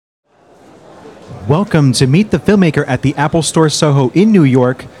Welcome to Meet the Filmmaker at the Apple Store Soho in New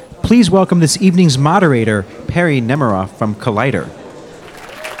York. Please welcome this evening's moderator, Perry Nemiroff from Collider.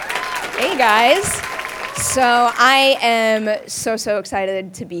 Hey guys. So I am so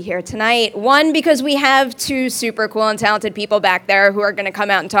excited to be here tonight. One, because we have two super cool and talented people back there who are going to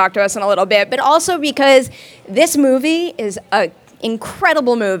come out and talk to us in a little bit, but also because this movie is a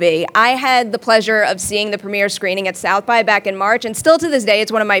incredible movie. I had the pleasure of seeing the premiere screening at South by back in March, and still to this day,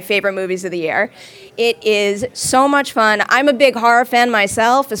 it's one of my favorite movies of the year. It is so much fun. I'm a big horror fan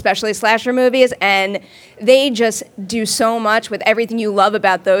myself, especially slasher movies, and they just do so much with everything you love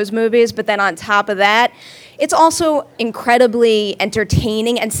about those movies, but then on top of that, it's also incredibly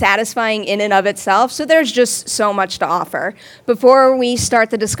entertaining and satisfying in and of itself, so there's just so much to offer. Before we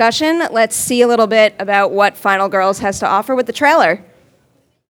start the discussion, let's see a little bit about what Final Girls has to offer with the trailer.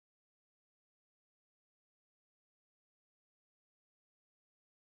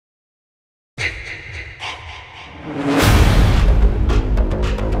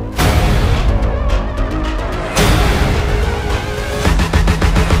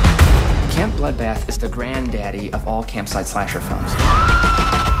 Bloodbath is the granddaddy of all campsite slasher films.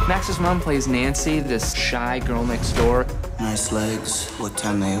 Max's mom plays Nancy, this shy girl next door. Nice legs. What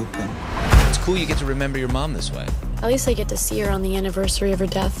time they open? It's cool you get to remember your mom this way. At least I get to see her on the anniversary of her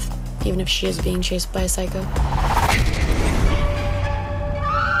death, even if she is being chased by a psycho.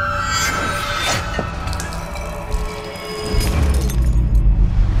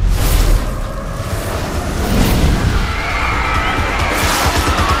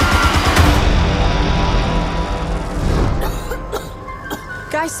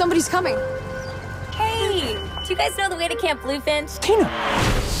 Guys, somebody's coming. Hey, do you guys know the way to Camp Bluefinch? Tina!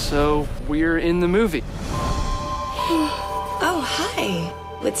 So, we're in the movie. Oh, hi.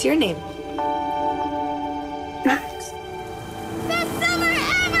 What's your name? Max. Best summer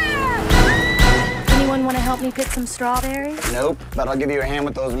ever! Anyone want to help me pick some strawberries? Nope, but I'll give you a hand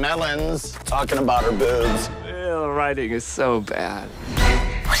with those melons. Talking about her boobs. The writing is so bad.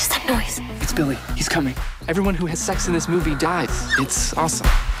 What is that noise? It's Billy. He's coming. Everyone who has sex in this movie dies. It's awesome.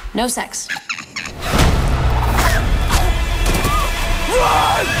 No sex.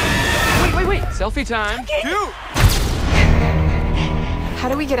 Run! Wait. Selfie time. How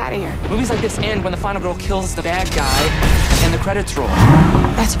do we get out of here? Movies like this end when the final girl kills the bad guy and the credits roll.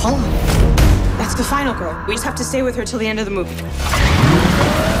 That's Paula. That's the final girl. We just have to stay with her till the end of the movie.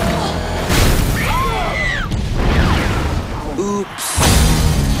 Oops.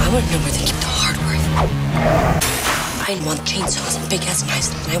 I want to know where they keep the hardware. I want chainsaws and big-ass knives,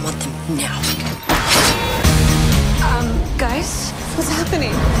 and I want them now. Guys? What's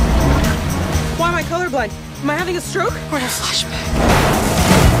happening? Why am I colorblind? Am I having a stroke? We're in a flashback.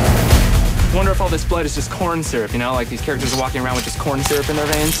 Wonder if all this blood is just corn syrup, you know? Like these characters are walking around with just corn syrup in their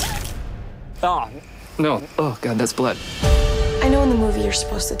veins. Oh, no. Oh, God, that's blood. I know in the movie you're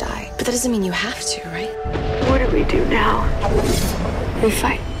supposed to die, but that doesn't mean you have to, right? What do we do now? We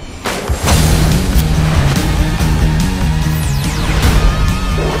fight.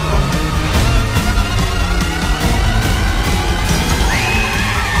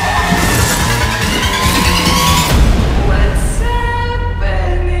 What's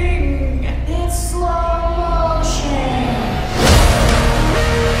happening? It's slow motion.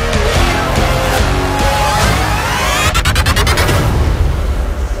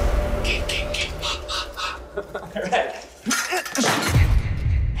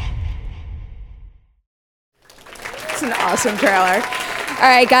 It's an awesome trailer. All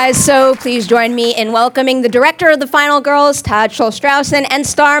right, guys, so please join me in welcoming the director of The Final Girls, Todd Strauss-Schulson, and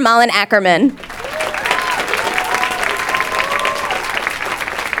star Malin Åkerman.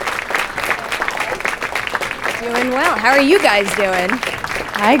 Doing well. How are you guys doing?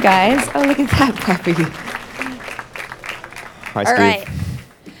 Hi, guys. Oh, look at that puppy. Hi, All Steve. right.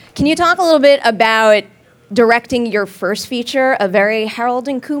 Can you talk a little bit about directing your first feature, a very Harold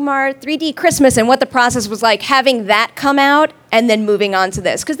and Kumar 3D Christmas, and what the process was like having that come out and then moving on to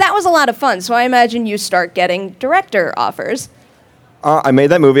this? Because that was a lot of fun, so I imagine you start getting director offers. I made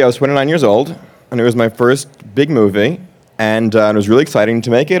that movie. I was 29 years old, and it was my first big movie, and it was really exciting to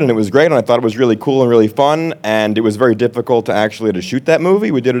make it, and it was great, and I thought it was really cool and really fun, and it was very difficult to shoot that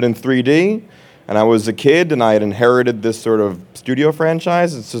movie. We did it in 3D, and I was a kid, and I had inherited this sort of studio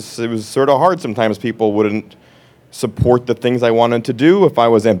franchise. It was sort of hard. Sometimes people wouldn't support the things I wanted to do. If I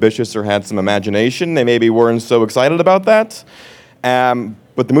was ambitious or had some imagination, they maybe weren't so excited about that.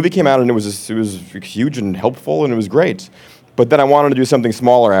 But the movie came out, and it was huge and helpful, and it was great. But then I wanted to do something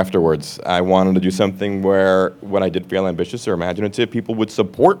smaller afterwards. I wanted to do something where, when I did feel ambitious or imaginative, people would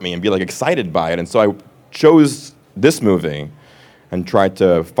support me and be like excited by it. And so I chose this movie. and tried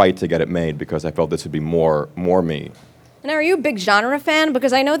to fight to get it made because I felt this would be more me. Now, are you a big genre fan?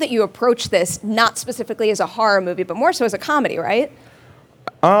 Because I know that you approach this not specifically as a horror movie, but more so as a comedy, right?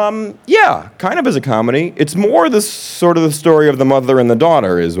 Yeah, kind of as a comedy. It's more the sort of the story of the mother and the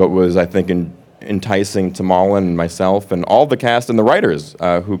daughter is what was, I think, enticing to Malin and myself and all the cast and the writers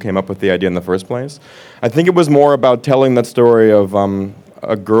who came up with the idea in the first place. I think it was more about telling that story of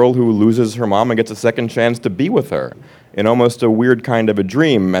a girl who loses her mom and gets a second chance to be with her in almost a weird kind of a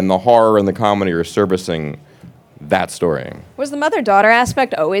dream, and the horror and the comedy are servicing that story. Was the mother-daughter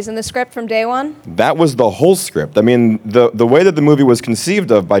aspect always in the script from day one? That was the whole script. I mean, the way that the movie was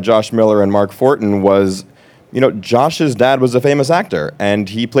conceived of by Josh Miller and Mark Fortin was, Josh's dad was a famous actor, and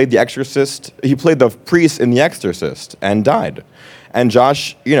he played the Exorcist. He played the priest in The Exorcist and died. And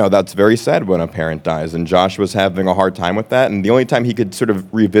Josh, that's very sad when a parent dies, and Josh was having a hard time with that, and the only time he could sort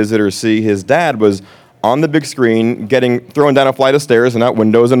of revisit or see his dad was on the big screen, getting thrown down a flight of stairs and out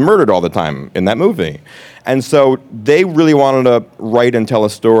windows and murdered all the time in that movie. And so they really wanted to write and tell a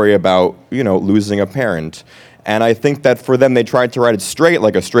story about, losing a parent. And I think that for them, they tried to write it straight,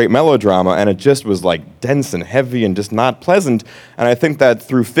 like a straight melodrama, and it just was like dense and heavy and just not pleasant. And I think that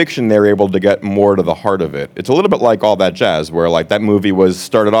through fiction, they were able to get more to the heart of it. It's a little bit like All That Jazz, where like that movie was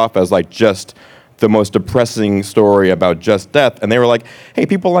started off as like just the most depressing story about just death, and they were like, hey,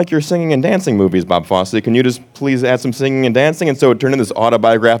 people like your singing and dancing movies, Bob Fosse, can you just please add some singing and dancing? And so it turned into this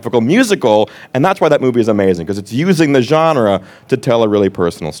autobiographical musical, and that's why that movie is amazing, because it's using the genre to tell a really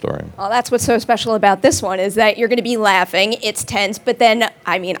personal story. Well, that's what's so special about this one, is that you're going to be laughing, it's tense, but then,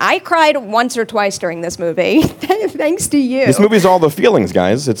 I cried once or twice during this movie, thanks to you. This movie's all the feelings,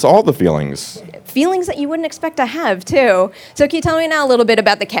 guys. It's all the feelings. Feelings that you wouldn't expect to have, too. So can you tell me now a little bit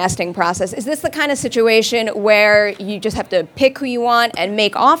about the casting process? Is this the kind of situation where you just have to pick who you want and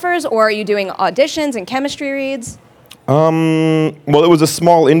make offers, or are you doing auditions and chemistry reads? Well, it was a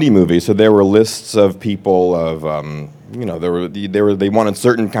small indie movie, so there were lists of people of, they wanted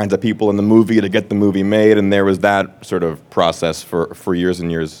certain kinds of people in the movie to get the movie made, and there was that sort of process for years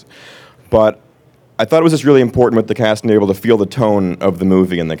and years. But I thought it was just really important with the cast and be able to feel the tone of the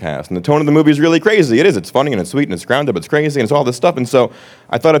movie in the cast. And the tone of the movie is really crazy. It is. It's funny and it's sweet and it's grounded, but it's crazy and it's all this stuff. And so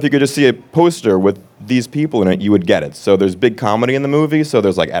I thought if you could just see a poster with these people in it, you would get it. So there's big comedy in the movie. So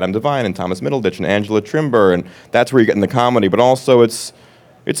there's like Adam Devine and Thomas Middleditch and Angela Trimber, and that's where you're getting the comedy. But also it's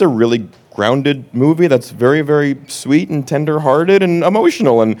a really grounded movie that's very, very sweet and tender-hearted and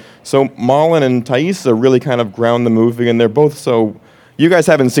emotional. And so Malin and Thaisa really kind of ground the movie, and they're both so... You guys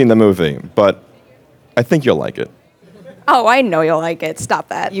haven't seen the movie, but I think you'll like it. Oh, I know you'll like it. Stop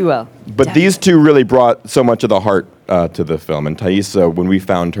that. You will. But these two really brought so much of the heart to the film. And Thaisa, when we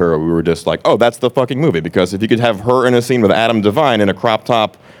found her, we were just like, oh, that's the fucking movie. Because if you could have her in a scene with Adam Devine in a crop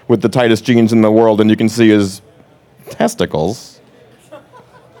top with the tightest jeans in the world and you can see his testicles.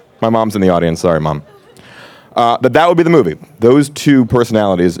 My mom's in the audience. Sorry, Mom. That would be the movie. Those two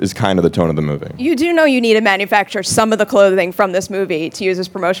personalities is kind of the tone of the movie. You do know you need to manufacture some of the clothing from this movie to use as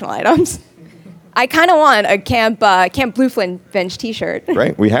promotional items. I kind of want a Camp Bluefinch T-shirt.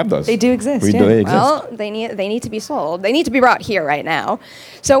 Right, we have those. They do exist. They exist. Well, they need to be sold. They need to be brought here right now.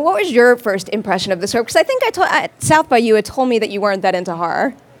 So, what was your first impression of the script? Because I think at South by you had told me that you weren't that into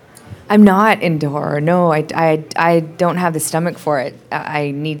horror. I'm not into horror. No, I don't have the stomach for it.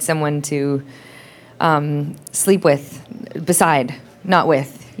 I need someone to sleep with, beside, not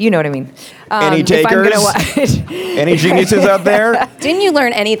with. You know what I mean. Any takers? Any geniuses out there? Didn't you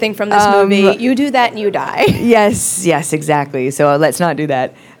learn anything from this movie? You do that and you die. Yes, exactly. So let's not do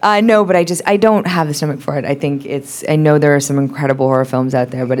that. No, but I don't have the stomach for it. I know there are some incredible horror films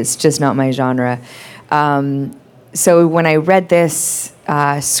out there, but it's just not my genre. So when I read this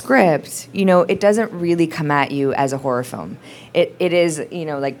script, it doesn't really come at you as a horror film. It is,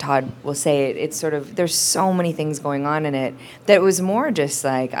 like Todd will say, it's sort of, there's so many things going on in it that it was more just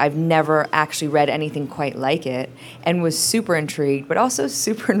like, I've never actually read anything quite like it, and was super intrigued, but also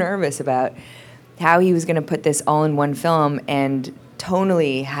super nervous about how he was going to put this all in one film, and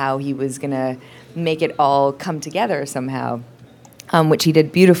tonally how he was going to make it all come together somehow, which he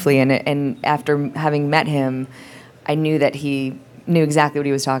did beautifully. And after having met him, I knew that he knew exactly what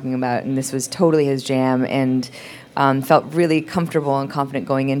he was talking about, and this was totally his jam, and felt really comfortable and confident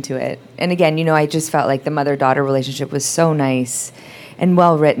going into it. And again, I just felt like the mother-daughter relationship was so nice and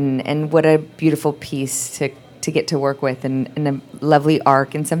well-written, and what a beautiful piece to get to work with, and a lovely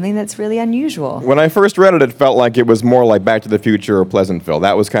arc, and something that's really unusual. When I first read it, it felt like it was more like Back to the Future or Pleasantville.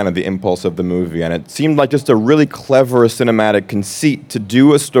 That was kind of the impulse of the movie, and it seemed like just a really clever cinematic conceit to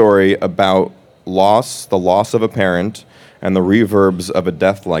do a story about loss, the loss of a parent, and the reverbs of a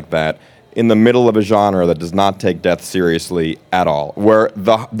death like that, in the middle of a genre that does not take death seriously at all, where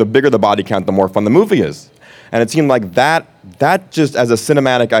the bigger the body count, the more fun the movie is. And it seemed like that just as a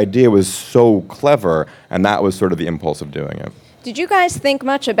cinematic idea was so clever, and that was sort of the impulse of doing it. Did you guys think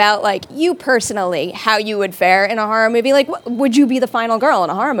much about, like, you personally, how you would fare in a horror movie? Like, would you be the final girl in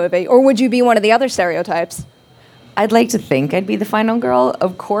a horror movie, or would you be one of the other stereotypes? I'd like to think I'd be the final girl,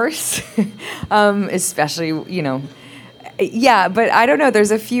 of course, especially, you know. Yeah, but I don't know.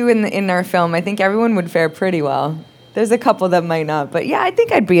 There's a few in our film. I think everyone would fare pretty well. There's a couple that might not, but yeah, I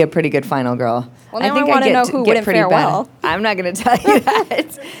think I'd be a pretty good final girl. Well, now I want to know who wouldn't fare well. I'm not going to tell you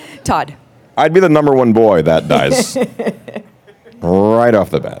that. Todd. I'd be the number one boy that dies. Right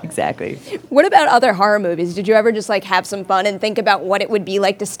off the bat. Exactly. What about other horror movies? Did you ever just like have some fun and think about what it would be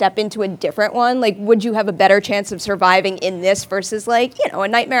like to step into a different one? Like, would you have a better chance of surviving in this versus, like, you know, A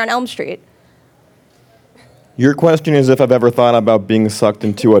Nightmare on Elm Street? Your question is if I've ever thought about being sucked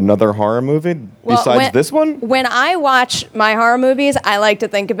into another horror movie besides this one? When I watch my horror movies, I like to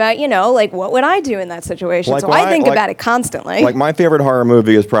think about, you know, like, what would I do in that situation? Like so I think about it constantly. Like, my favorite horror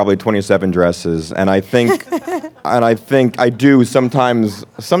movie is probably 27 Dresses, and I think I do sometimes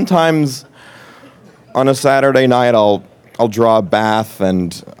on a Saturday night I'll draw a bath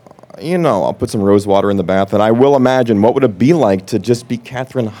and, you know, I'll put some rose water in the bath, and I will imagine what would it be like to just be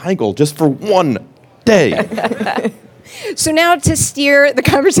Katherine Heigl just for one day. So now, to steer the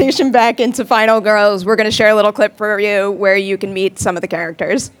conversation back into Final Girls, we're going to share a little clip for you where you can meet some of the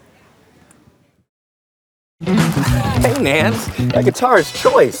characters. Hey, Nance, that guitar is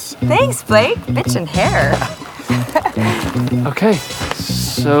choice. Thanks, Blake. Bitch and hair. Okay,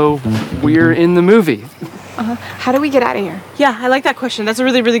 so we're in the movie. How do we get out of here? Yeah, I like that question. That's a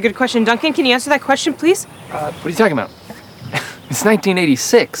really, really good question. Duncan, can you answer that question, please? What are you talking about? It's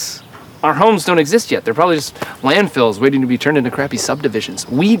 1986. Our homes don't exist yet. They're probably just landfills waiting to be turned into crappy subdivisions.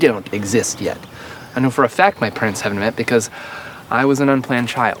 We don't exist yet. I know for a fact my parents haven't met because I was an unplanned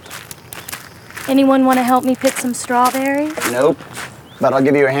child. Anyone want to help me pick some strawberries? Nope. But I'll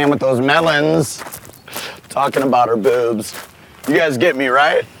give you a hand with those melons. Talking about her boobs. You guys get me,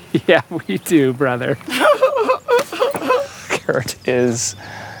 right? Yeah, we do, brother. Kurt is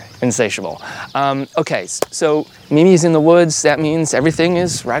insatiable. Okay, so Mimi's in the woods. That means everything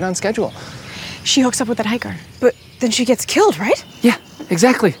is right on schedule. She hooks up with that hiker, but then she gets killed, right? Yeah,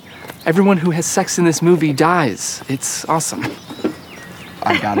 exactly. Everyone who has sex in this movie dies. It's awesome.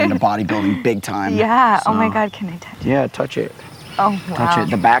 I got into bodybuilding big time. Yeah, so. oh my God, can I touch it? Yeah, touch it. Oh, wow. Touch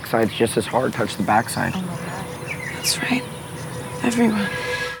it. The backside's just as hard. Touch the backside. Oh my God. That's right. Everyone.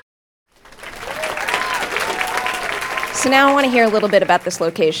 So now I want to hear a little bit about this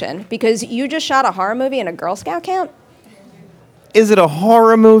location, because you just shot a horror movie in a Girl Scout camp? Is it a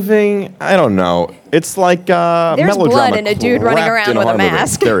horror movie? I don't know. It's like There's melodrama blood and a dude running wrapped around in with a horror movie.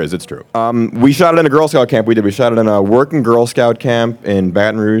 mask. There is, it's true. We shot it in a Girl Scout camp. We shot it in a working Girl Scout camp in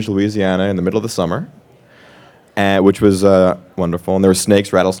Baton Rouge, Louisiana, in the middle of the summer, which was wonderful. And there were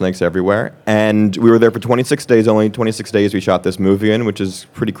snakes, rattlesnakes everywhere. And we were there for 26 days. Only 26 days we shot this movie in, which is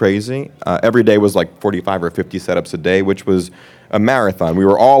pretty crazy. Every day was like 45 or 50 setups a day, which was a marathon.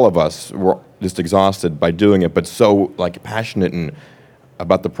 All of us were just exhausted by doing it, but so like passionate and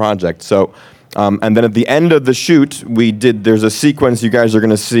about the project. So, and then at the end of the shoot, there's a sequence you guys are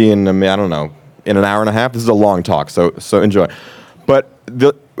going to see in, I don't know, in an hour and a half. This is a long talk, so enjoy. But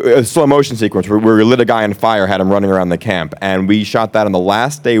a slow motion sequence where we lit a guy on fire, had him running around the camp, and we shot that on the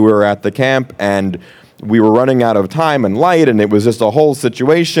last day we were at the camp, and we were running out of time and light, and it was just a whole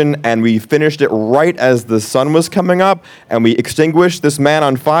situation, and we finished it right as the sun was coming up, and we extinguished this man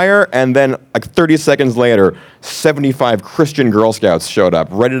on fire, and then like 30 seconds later, 75 Christian Girl Scouts showed up,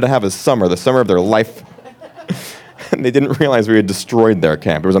 ready to have the summer of their life. And they didn't realize we had destroyed their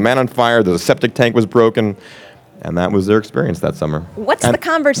camp. There was a man on fire, the septic tank was broken, and that was their experience that summer. What's the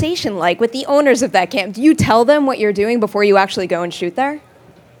conversation like with the owners of that camp? Do you tell them what you're doing before you actually go and shoot there?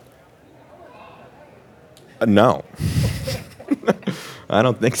 No. I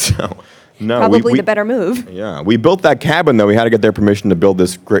don't think so. No. Probably the better move. Yeah. We built that cabin, though. We had to get their permission to build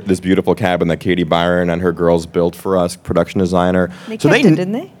this beautiful cabin that Katie Byron and her girls built for us, production designer. They kept it,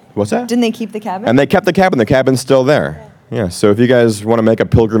 didn't they? What's that? Didn't they keep the cabin? And they kept the cabin. The cabin's still there. Yeah. So if you guys want to make a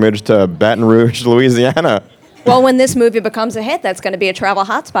pilgrimage to Baton Rouge, Louisiana. Well, when this movie becomes a hit, that's going to be a travel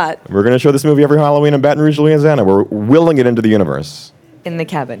hotspot. We're going to show this movie every Halloween in Baton Rouge, Louisiana. We're willing it into the universe. In the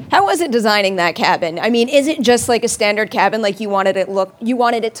cabin. How was it designing that cabin? I mean, is it just like a standard cabin, like you wanted it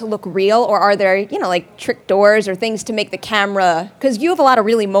to look real, or are there, like trick doors or things to make the camera? Because you have a lot of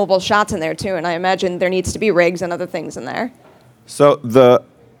really mobile shots in there too, and I imagine there needs to be rigs and other things in there. So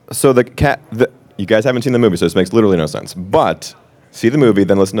you guys haven't seen the movie, so this makes literally no sense. But see the movie,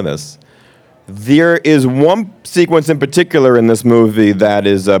 then listen to this. There is one sequence in particular in this movie that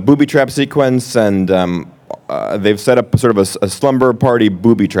is a booby trap sequence, and they've set up sort of a slumber party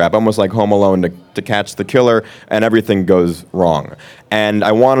booby trap, almost like Home Alone, to catch the killer, and everything goes wrong. And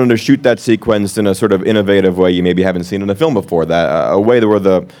I wanted to shoot that sequence in a sort of innovative way you maybe haven't seen in a film before, that a way where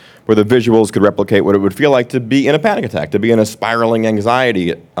the visuals could replicate what it would feel like to be in a panic attack, to be in a spiraling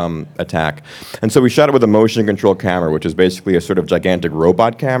anxiety attack. And so we shot it with a motion control camera, which is basically a sort of gigantic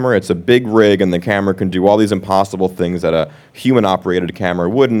robot camera. It's a big rig, and the camera can do all these impossible things that a human-operated camera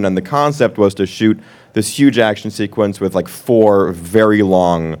wouldn't. And the concept was to shoot this huge action sequence with like 4 very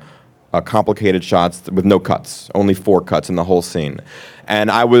long, complicated shots with no cuts, only 4 cuts in the whole scene.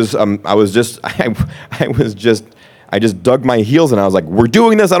 And I just dug my heels and I was like, we're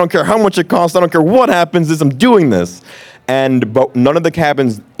doing this. I don't care how much it costs. I don't care what happens. I'm doing this. But none of the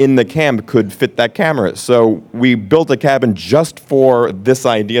cabins in the camp could fit that camera. So we built a cabin just for this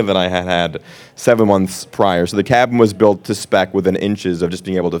idea that I had 7 months prior. So the cabin was built to spec within inches of just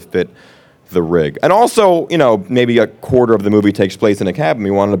being able to fit the rig. And also, maybe a quarter of the movie takes place in a cabin.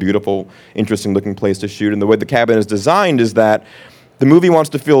 We wanted a beautiful, interesting looking place to shoot. And the way the cabin is designed is that the movie wants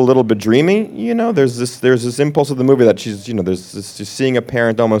to feel a little bit dreamy. There's this impulse of the movie that she's seeing a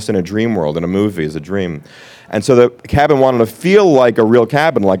parent almost in a dream world, in a movie is a dream. And so the cabin wanted to feel like a real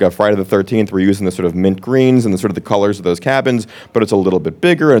cabin, like a Friday the 13th. We're using the sort of mint greens and the sort of the colors of those cabins, but it's a little bit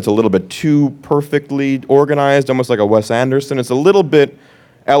bigger and it's a little bit too perfectly organized, almost like a Wes Anderson. It's a little bit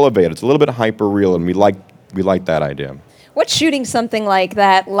elevated. It's a little bit hyper real, and we like that idea. What's shooting something like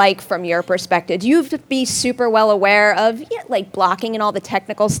that like from your perspective? Do you have to be super well aware of like blocking and all the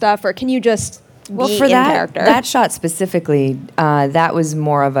technical stuff, or can you just be for in that, character? That shot specifically, that was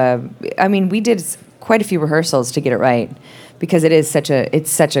more of we did quite a few rehearsals to get it right, because it's such a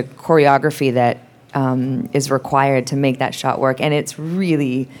choreography that is required to make that shot work, and it's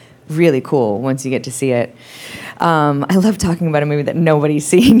really, really cool once you get to see it. I love talking about a movie that nobody's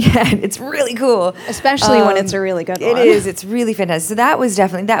seen yet. It's really cool. Especially when it's a really good one. It is. It's really fantastic. So that was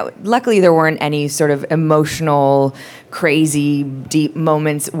definitely that. Luckily, there weren't any sort of emotional, crazy, deep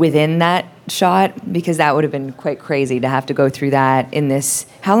moments within that shot, because that would have been quite crazy to have to go through that in this.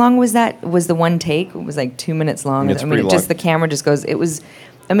 How long was that? Was the one take? It was like 2 minutes long. It's pretty long. Just the camera just goes. It was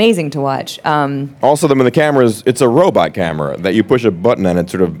amazing to watch. Also, the camera it's a robot camera that you push a button and it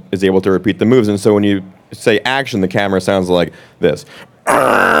sort of is able to repeat the moves. And so when you say action, the camera sounds like this.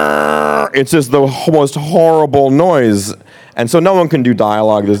 It's just the most horrible noise. And so no one can do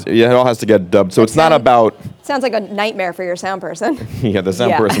dialogue. It all has to get dubbed. So it's not about... Sounds like a nightmare for your sound person. Yeah, the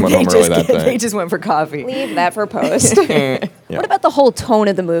sound person went home early that day. They just went for coffee. Leave that for post. Yeah. What about the whole tone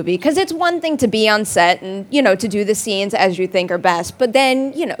of the movie? Because it's one thing to be on set and, to do the scenes as you think are best. But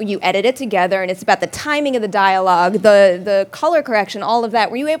then, you edit it together and it's about the timing of the dialogue, the color correction, all of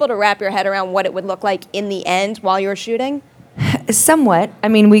that. Were you able to wrap your head around what it would look like in the end while you were shooting? Somewhat. I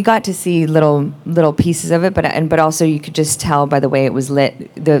mean, we got to see little pieces of it, but also you could just tell by the way it was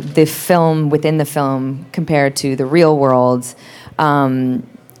lit, the film within the film compared to the real world, and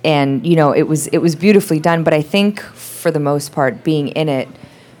it was beautifully done. But I think for the most part, being in it,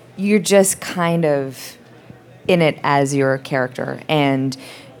 you're just kind of in it as your character, and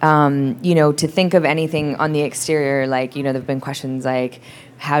to think of anything on the exterior, like there've been questions like,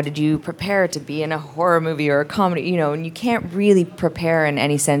 how did you prepare to be in a horror movie or a comedy? And you can't really prepare in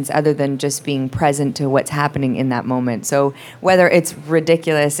any sense other than just being present to what's happening in that moment. So whether it's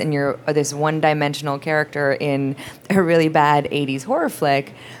ridiculous and you're this one-dimensional character in a really bad 80s horror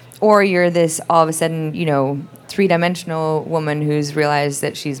flick, or you're this all of a sudden, three-dimensional woman who's realized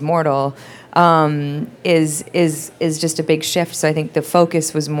that she's mortal, is just a big shift. So I think the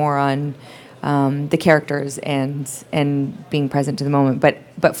focus was more on the characters and being present to the moment,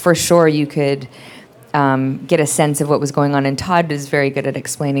 but for sure you could get a sense of what was going on. And Todd is very good at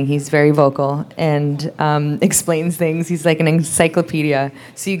explaining. He's very vocal and explains things. He's like an encyclopedia,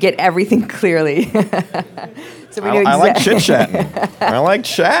 so you get everything clearly. So we I like chit-chatting. I like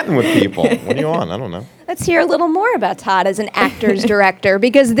chatting with people. What do you want? I don't know. Let's hear a little more about Todd as an actor's director,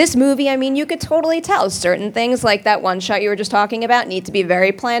 because this movie, you could totally tell certain things like that one shot you were just talking about need to be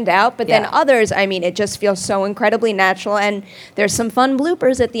very planned out, but then others, it just feels so incredibly natural, and there's some fun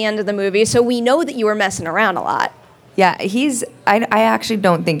bloopers at the end of the movie, so we know that you were messing around a lot. Yeah, I actually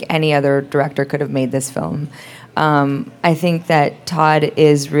don't think any other director could have made this film. I think that Todd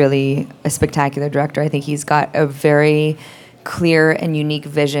is really a spectacular director. I think he's got a very clear and unique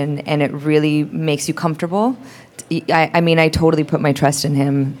vision, and it really makes you comfortable. I totally put my trust in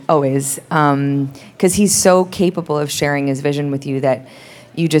him always, because he's so capable of sharing his vision with you that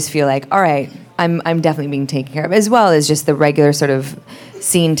you just feel like, all right, I'm definitely being taken care of, as well as just the regular sort of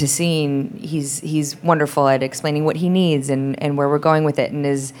scene to scene. He's wonderful at explaining what he needs and where we're going with it, and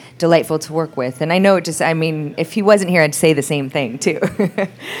is delightful to work with. And I know if he wasn't here, I'd say the same thing too.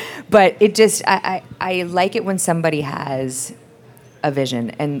 But it just, I like it when somebody has a vision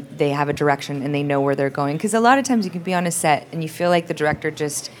and they have a direction and they know where they're going. Because a lot of times you can be on a set and you feel like the director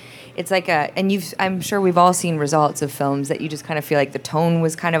just, it's like I'm sure we've all seen results of films that you just kind of feel like the tone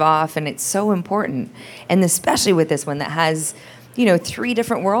was kind of off, and it's so important. And especially with this one that has, 3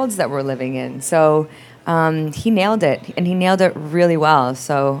 different worlds that we're living in. So he nailed it, and he nailed it really well.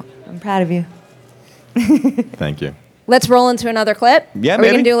 So I'm proud of you. Thank you. Let's roll into another clip. Yeah, Are we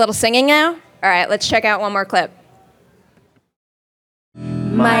maybe. going to do a little singing now? All right, let's check out one more clip.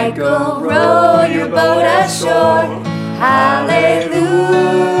 Michael, row your boat ashore. Hallelujah.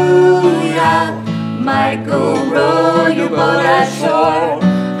 Michael, row your boat ashore.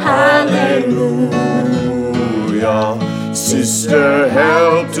 Hallelujah. Sister,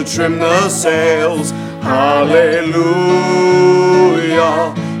 help to trim the sails. Hallelujah.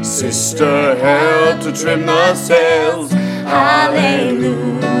 Sister, help to trim the sails. Hallelujah.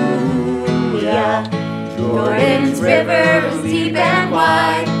 Jordan's river is deep and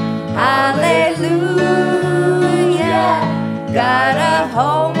wide. Hallelujah. Got a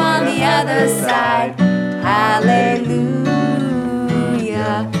home on the other side. Hallelujah.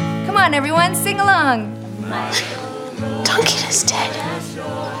 Come on, everyone, sing along. Duncan is dead.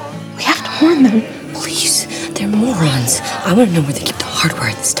 We have to warn them. Please, they're morons. I want to know where they keep the hardware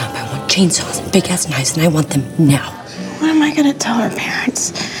and stuff. I want chainsaws and big-ass knives, and I want them now. What am I gonna tell our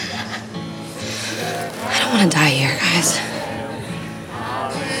parents? I don't want to die here, guys.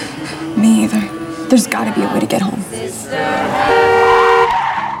 Me either. There's gotta be a way to get home.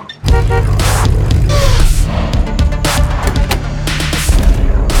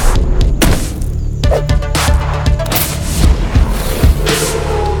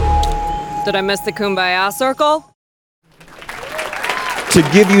 Did I miss the Kumbaya circle? To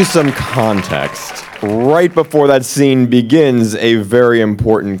give you some context, right before that scene begins, a very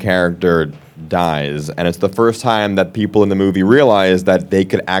important character dies, and it's the first time that people in the movie realize that they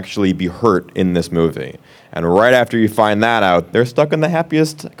could actually be hurt in this movie. And right after you find that out, they're stuck in the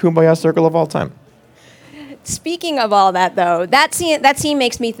happiest Kumbaya circle of all time. Speaking of all that, though, that scene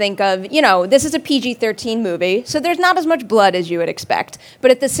makes me think of, this is a PG-13 movie, so there's not as much blood as you would expect.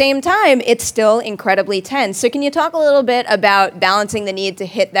 But at the same time, it's still incredibly tense. So can you talk a little bit about balancing the need to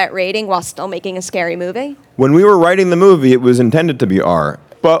hit that rating while still making a scary movie? When we were writing the movie, it was intended to be R.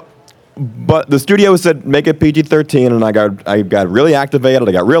 But the studio said, make it PG-13, and I got really activated,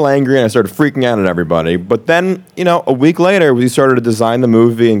 I got real angry, and I started freaking out at everybody. But then, a week later, we started to design the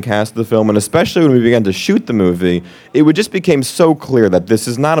movie and cast the film, and especially when we began to shoot the movie, it just became so clear that this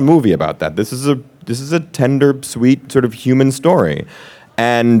is not a movie about that. This is a tender, sweet, sort of human story.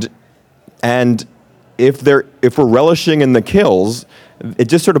 And if we're relishing in the kills, it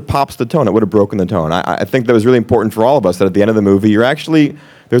just sort of pops the tone. It would have broken the tone. I think that was really important for all of us, that at the end of the movie,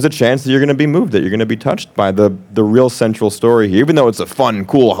 there's a chance that you're going to be moved, that you're going to be touched by the real central story here. Even though it's a fun,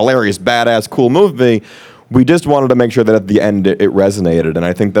 cool, hilarious, badass, cool movie, we just wanted to make sure that at the end it resonated. And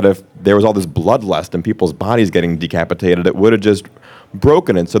I think that if there was all this bloodlust and people's bodies getting decapitated, it would have just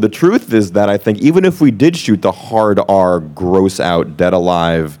broken it. So the truth is that I think even if we did shoot the hard R, gross out, dead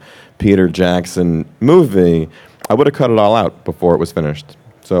alive Peter Jackson movie, I would have cut it all out before it was finished.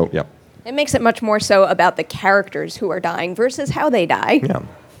 So, yeah. It makes it much more so about the characters who are dying versus how they die.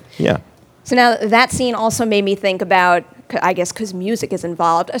 Yeah. So now that scene also made me think about, I guess because music is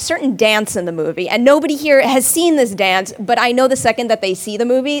involved, a certain dance in the movie. And nobody here has seen this dance, but I know the second that they see the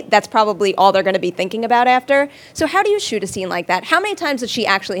movie, that's probably all they're going to be thinking about after. So how do you shoot a scene like that? How many times does she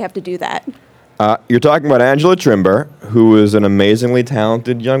actually have to do that? You're talking about Angela Trimber, who is an amazingly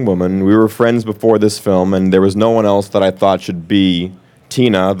talented young woman. We were friends before this film, and there was no one else that I thought should be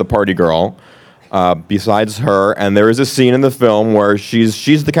Tina, the party girl, besides her. And there is a scene in the film where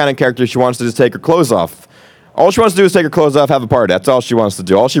she's the kind of character she wants to just take her clothes off. All she wants to do is take her clothes off, have a party. That's all she wants to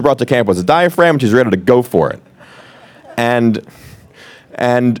do. All she brought to camp was a diaphragm, and she's ready to go for it.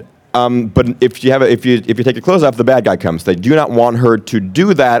 But if you take your clothes off, the bad guy comes. They do not want her to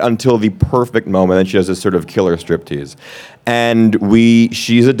do that until the perfect moment. Then she does this sort of killer striptease. And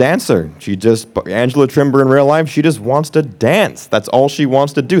she's a dancer. Angela Trimber in real life, she just wants to dance. That's all she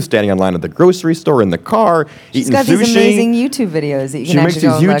wants to do, standing in line at the grocery store, in the car, She's eating got sushi. these amazing YouTube videos that you can She makes these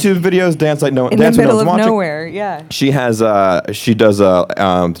YouTube videos, dance like no in dance the when no middle one's of watching. nowhere. Yeah. She's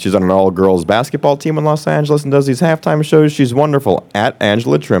on an all-girls basketball team in Los Angeles and does these halftime shows. She's wonderful. At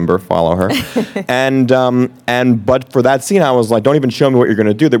Angela Trimber, follow her. But for that scene, I was like, don't even show me what you're going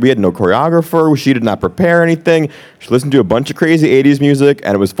to do. That we had no choreographer. She did not prepare anything. She listened to a bunch of crazy 80s music,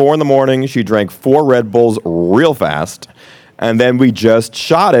 and it was 4 a.m. She drank 4 Red Bulls real fast, and then we just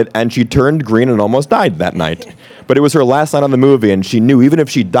shot it, and she turned green and almost died that night. But it was her last night on the movie, and she knew even if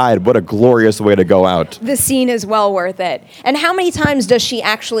she died, what a glorious way to go out. The scene is well worth it. And how many times does she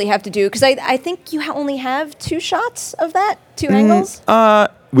actually have to do? Because I think you only have 2 shots of that, 2 angles?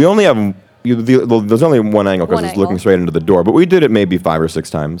 We only have... there's only one angle because it's looking straight into the door, but we did it maybe 5 or 6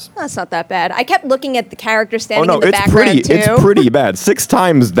 times. That's not that bad. I kept looking at the character standing in the background too. It's pretty bad. 6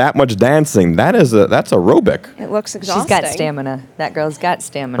 times that much dancing. That's aerobic. It looks exhausting. She's got stamina. That girl's got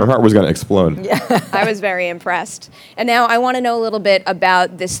stamina. Her heart was going to explode. Yeah. I was very impressed. And now I want to know a little bit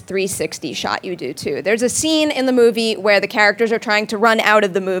about this 360 shot you do too. There's a scene in the movie where the characters are trying to run out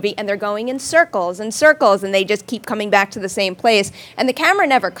of the movie and they're going in circles and circles and they just keep coming back to the same place and the camera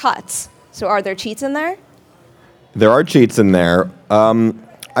never cuts. So are there cheats in there? There are cheats in there.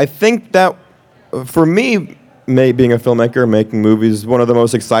 I think that for me, being a filmmaker, making movies, one of the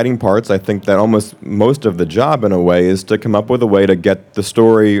most exciting parts, I think that almost most of the job in a way is to come up with a way to get the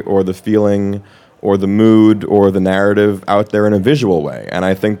story or the feeling or the mood or the narrative out there in a visual way. And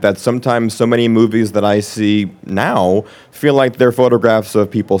I think that sometimes so many movies that I see now feel like they're photographs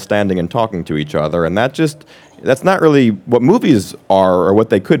of people standing and talking to each other. And that's not really what movies are or what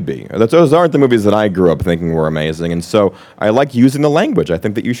they could be. Those aren't the movies that I grew up thinking were amazing. And so I like using the language. I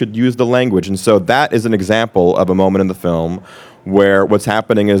think that you should use the language. And so that is an example of a moment in the film where what's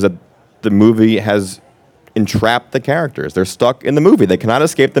happening is that the movie has entrapped the characters. They're stuck in the movie. They cannot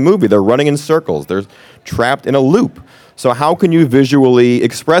escape the movie. They're running in circles. They're trapped in a loop. So how can you visually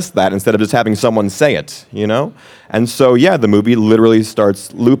express that instead of just having someone say it, you know? And so, yeah, the movie literally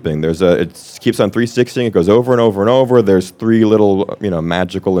starts looping. It keeps on 360ing. It goes over and over and over. There's 3 little,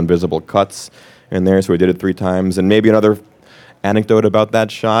 magical invisible cuts in there. So we did it 3 times. And maybe another anecdote about that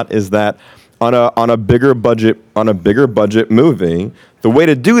shot is that on a bigger budget movie, the way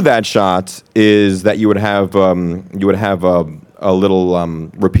to do that shot is that you would have a little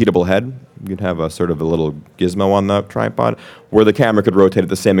repeatable head. You'd have a sort of a little gizmo on the tripod where the camera could rotate at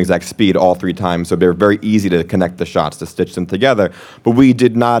the same exact speed all 3 times, so they're very easy to connect the shots, to stitch them together. But we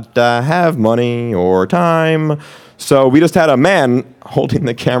did not have money or time, so we just had a man holding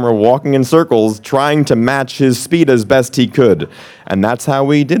the camera, walking in circles, trying to match his speed as best he could. And that's how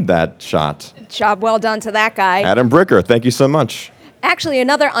we did that shot. Job well done to that guy. Adam Bricker, thank you so much. Actually,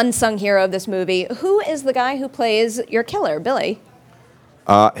 another unsung hero of this movie. Who is the guy who plays your killer, Billy?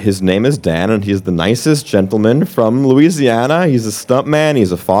 His name is Dan, and he's the nicest gentleman from Louisiana. He's a stuntman.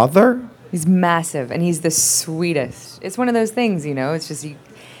 He's a father. He's massive, and he's the sweetest. It's one of those things, it's just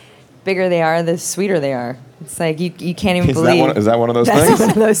bigger they are, the sweeter they are. It's like you can't even believe. Is that one of those That's things? one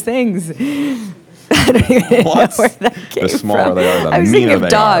of those things. I don't even know where that came The smaller from. they are, the I was meaner thinking of they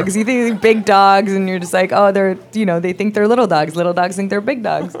dogs. are. You think big dogs, and you're just like, oh, they're, they think they're little dogs. Little dogs think they're big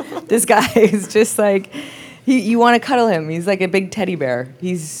dogs. This guy is just like, you want to cuddle him. He's like a big teddy bear.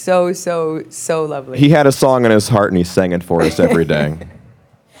 He's so, so, so lovely. He had a song in his heart, and he sang it for us every day.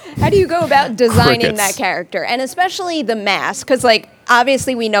 How do you go about designing Crickets. that character? And especially the mask, because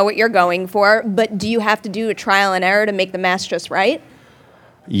obviously we know what you're going for, but do you have to do a trial and error to make the mask just right?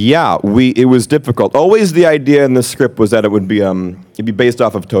 Yeah, it was difficult. Always the idea in the script was that it'd be based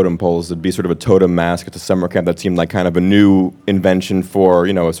off of totem poles. It'd be sort of a totem mask at the summer camp that seemed like kind of a new invention for,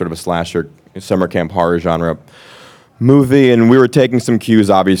 a sort of a slasher summer camp horror genre movie. And we were taking some cues,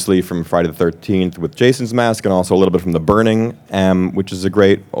 obviously, from Friday the 13th with Jason's mask and also a little bit from The Burning, which is a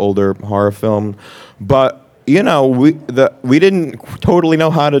great older horror film. But we didn't totally know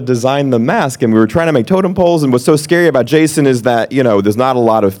how to design the mask, and we were trying to make totem poles, and what's so scary about Jason is that, there's not a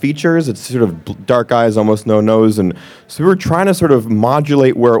lot of features. It's sort of dark eyes, almost no nose, and so we were trying to sort of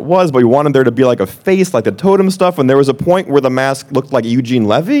modulate where it was, but we wanted there to be like a face, like the totem stuff, and there was a point where the mask looked like Eugene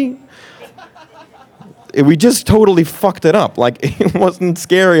Levy. We just totally fucked it up. Like, it wasn't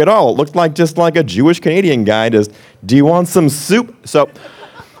scary at all. It looked like just like a Jewish Canadian guy just, do you want some soup?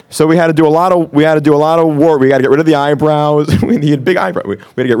 So we had to do a lot of work. We got to get rid of the eyebrows. He had big eyebrows. We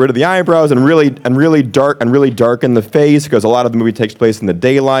had to get rid of the eyebrows and really darken the face because a lot of the movie takes place in the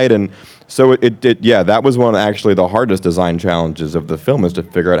daylight. And so that was one of actually the hardest design challenges of the film is to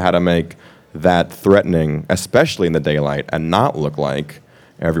figure out how to make that threatening, especially in the daylight, and not look like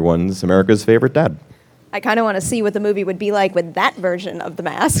America's favorite dad. I kind of want to see what the movie would be like with that version of the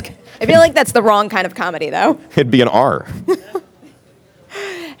mask. I feel like that's the wrong kind of comedy, though. It'd be an R.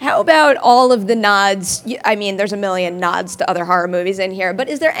 How about all of the nods? I mean, there's a million nods to other horror movies in here, but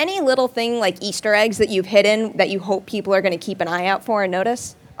is there any little thing like Easter eggs that you've hidden that you hope people are going to keep an eye out for and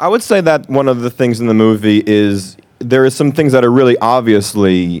notice? I would say that one of the things in the movie is there are some things that are really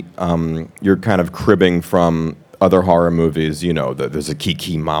obviously you're kind of cribbing from other horror movies. You know, there's a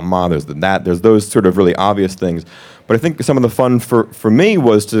Kiki Mama, there's those sort of really obvious things. But I think some of the fun for me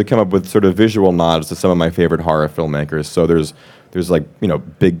was to come up with sort of visual nods to some of my favorite horror filmmakers. So there's like, you know,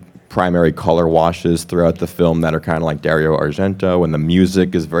 big primary color washes throughout the film that are kind of like Dario Argento, and the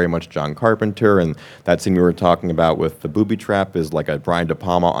music is very much John Carpenter, and that scene we were talking about with the booby trap is like a Brian De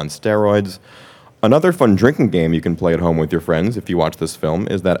Palma on steroids. Another fun drinking game you can play at home with your friends if you watch this film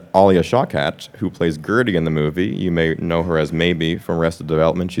is that Alia Shawkat, who plays Gertie in the movie, you may know her as Maybe from Arrested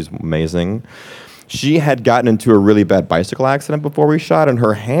Development, she's amazing. She had gotten into a really bad bicycle accident before we shot, and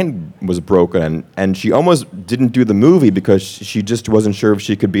her hand was broken, and she almost didn't do the movie because she just wasn't sure if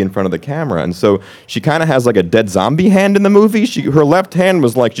she could be in front of the camera. And so she kind of has like a dead zombie hand in the movie. Her left hand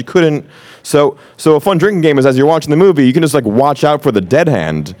was like she couldn't. So a fun drinking game is as you're watching the movie, you can just like watch out for the dead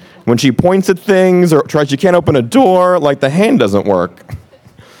hand. When she points at things or she can't open a door, like the hand doesn't work.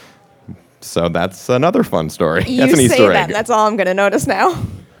 So that's another fun story. That's an Easter egg. That's all I'm going to notice now.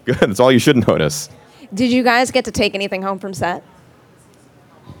 Good. That's all you should notice. Did you guys get to take anything home from set?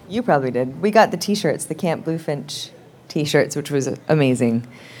 You probably did. We got the T-shirts, the Camp Bluefinch T-shirts, which was amazing.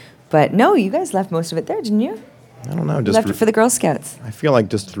 But no, you guys left most of it there, didn't you? I don't know. Just left it for the Girl Scouts. I feel like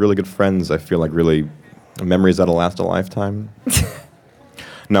just really good friends. I feel like really memories that'll last a lifetime.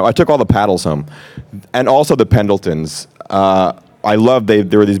 No, I took all the paddles home, and also the Pendletons. I love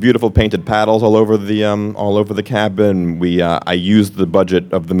there were these beautiful painted paddles all over the cabin. I used the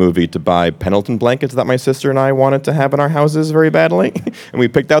budget of the movie to buy Pendleton blankets that my sister and I wanted to have in our houses very badly, and we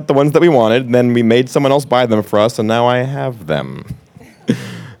picked out the ones that we wanted. And then we made someone else buy them for us, and now I have them,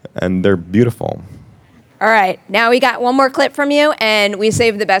 and they're beautiful. All right, now we got one more clip from you, and we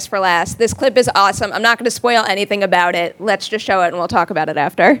saved the best for last. This clip is awesome. I'm not going to spoil anything about it. Let's just show it, and we'll talk about it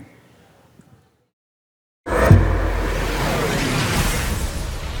after.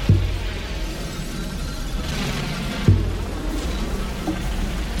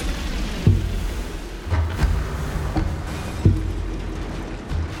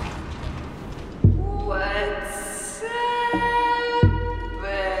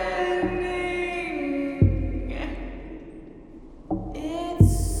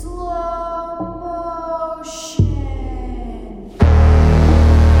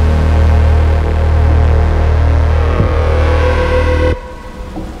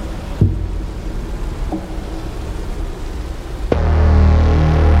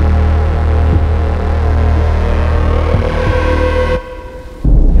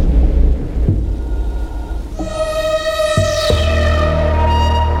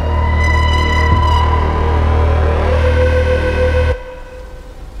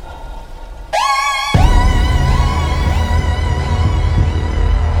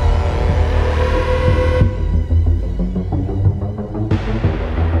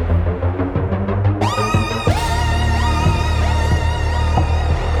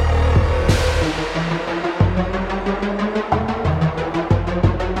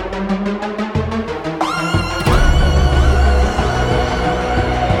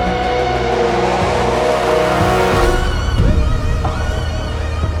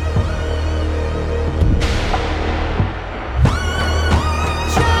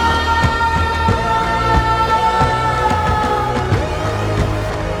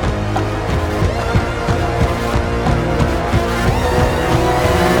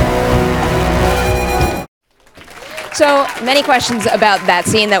 So many questions about that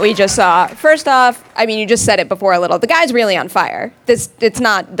scene that we just saw. First off, I mean, you just said it before a little. The guy's really on fire. It's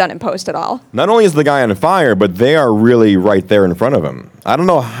not done in post at all. Not only is the guy on fire, but they are really right there in front of him. I don't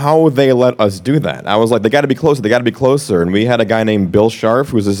know how they let us do that. I was like, they got to be closer. And we had a guy named Bill Scharf,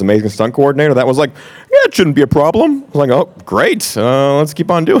 who's this amazing stunt coordinator, that was like, yeah, it shouldn't be a problem. I was like, oh, great. Let's keep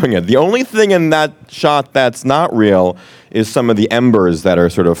on doing it. The only thing in that shot that's not real is some of the embers that are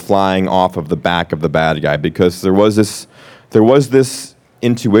sort of flying off of the back of the bad guy, because there was this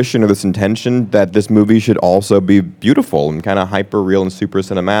intuition or this intention that this movie should also be beautiful and kind of hyper real and super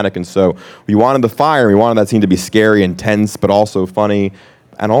cinematic. And so we wanted the fire, we wanted that scene to be scary and tense, but also funny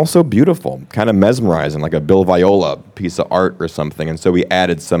and also beautiful, kind of mesmerizing, like a Bill Viola piece of art or something. And so we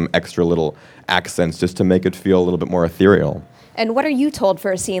added some extra little accents just to make it feel a little bit more ethereal. And what are you told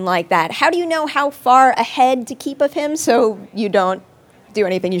for a scene like that? How do you know how far ahead to keep of him so you don't do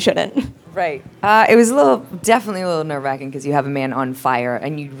anything you shouldn't? Right. It was definitely a little nerve-wracking because you have a man on fire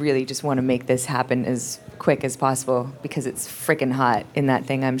and you really just want to make this happen as quick as possible because it's freaking hot in that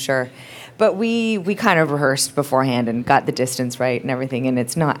thing, I'm sure. But we kind of rehearsed beforehand and got the distance right and everything, and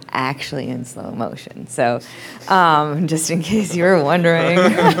it's not actually in slow motion. So, just in case you were wondering,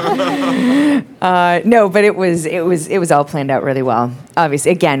 no, but it was all planned out really well.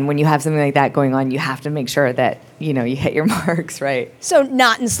 Obviously, again, when you have something like that going on, you have to make sure that you hit your marks right. So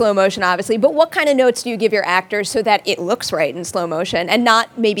not in slow motion, obviously, but what kind of notes do you give your actors so that it looks right in slow motion and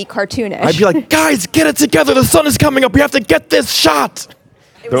not maybe cartoonish? I'd be like, guys, get it together. The sun is coming up. We have to get this shot.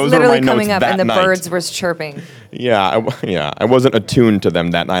 It was literally coming up and the birds were chirping. Yeah, I wasn't attuned to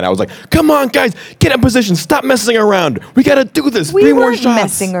them that night. I was like, come on, guys, get in position. Stop messing around. We got to do this. We Three more weren't shots.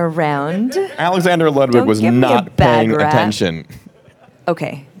 messing around. Alexander Ludwig was not paying attention.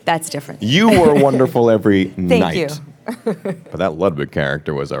 Okay, that's different. You were wonderful every night. Thank you. But that Ludwig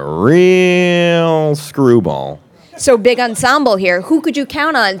character was a real screwball. So big ensemble here. Who could you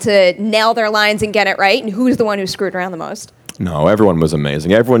count on to nail their lines and get it right? And who's the one who screwed around the most? No, everyone was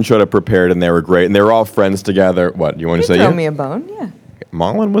amazing. Everyone showed up prepared, and they were great. And they were all friends together. What, you want to say? Throw me a bone, yeah.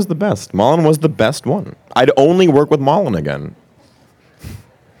 Malin was the best. Malin was the best one. I'd only work with Malin again.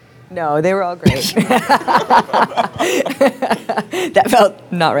 No, they were all great. That felt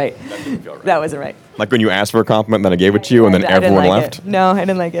not right. That wasn't right. Like when you asked for a compliment, then I gave it to you, and then everyone left? It. No, I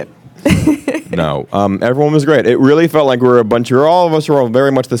didn't like it. No, everyone was great. It really felt like all of us were all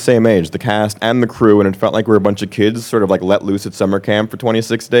very much the same age, the cast and the crew, and it felt like we were a bunch of kids sort of like let loose at summer camp for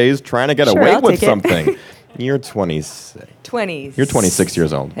 26 days, trying to get away with something. You're 26. 20s. You're 26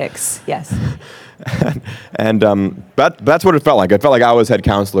 years old. Yes. And that's what it felt like. It felt like I was head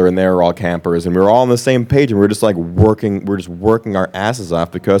counselor and they were all campers, and we were all on the same page, and we were just like working our asses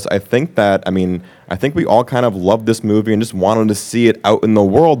off because I think we all kind of loved this movie and just wanted to see it out in the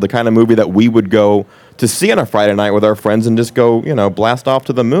world, the kind of movie that we would go to see on a Friday night with our friends and just go, blast off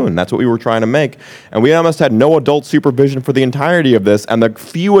to the moon. That's what we were trying to make. And we almost had no adult supervision for the entirety of this, and the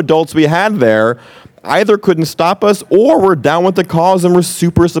few adults we had there either couldn't stop us or were down with the cause and were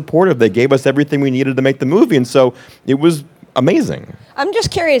super supportive. They gave us everything we needed to make the movie, and so it was amazing. I'm just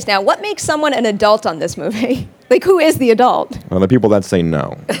curious now, what makes someone an adult on this movie? Like, who is the adult? Well, the people that say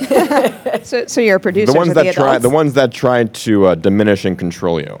no. So you're a producer. The ones that try to diminish and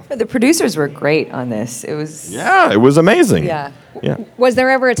control you. The producers were great on this. It was amazing. Yeah. Was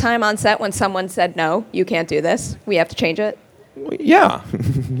there ever a time on set when someone said, no, you can't do this, we have to change it? Yeah.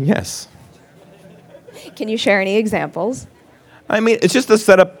 Yes. Can you share any examples? I mean, it's just the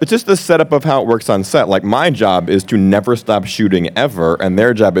setup. It's just the setup of how it works on set. Like, my job is to never stop shooting ever, and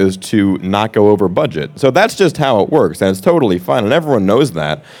their job is to not go over budget. So that's just how it works, and it's totally fine, and everyone knows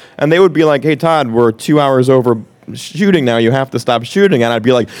that. And they would be like, "Hey, Todd, we're 2 hours over shooting now. You have to stop shooting." And I'd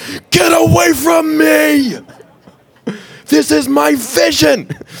be like, "Get away from me! This is my vision."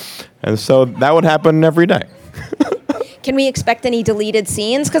 And so that would happen every day. Can we expect any deleted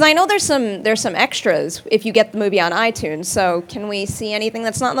scenes? Because I know there's some extras if you get the movie on iTunes. So can we see anything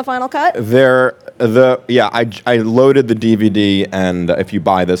that's not in the final cut? I loaded the DVD, and if you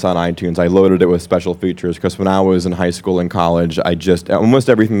buy this on iTunes, I loaded it with special features. Because when I was in high school and college, almost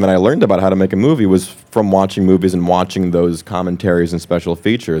everything that I learned about how to make a movie was from watching movies and watching those commentaries and special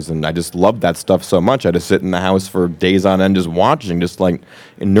features. And I just loved that stuff so much. I just sit in the house for days on end just watching, just like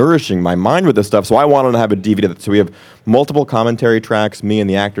nourishing my mind with this stuff. So I wanted to have a DVD. So we have multiple commentary tracks. Me and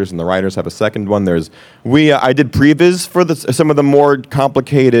the actors and the writers have a second one. I did previs for some of the more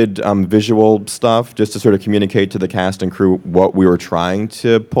complicated visual stuff, just to sort of communicate to the cast and crew what we were trying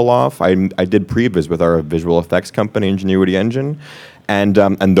to pull off. I did previs with our visual effects company, Ingenuity Engine, and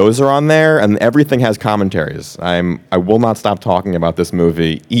those are on there. And everything has commentaries. I will not stop talking about this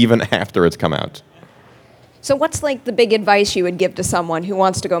movie even after it's come out. So what's like the big advice you would give to someone who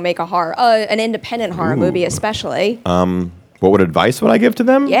wants to go make an independent horror movie, especially? What advice would I give to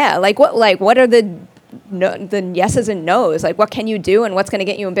them? Yeah, what are the yeses and nos? Like, what can you do, and what's going to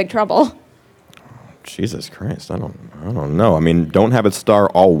get you in big trouble? Jesus Christ, I don't know. I mean, don't have it star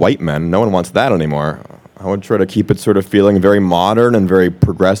all white men. No one wants that anymore. I would try to keep it sort of feeling very modern and very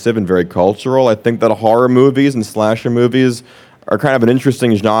progressive and very cultural. I think that horror movies and slasher movies are kind of an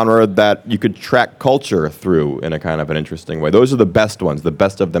interesting genre that you could track culture through in a kind of an interesting way. Those are the best ones. The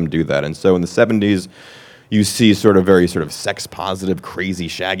best of them do that. And so in the 70s, you see sort of very sort of sex-positive, crazy,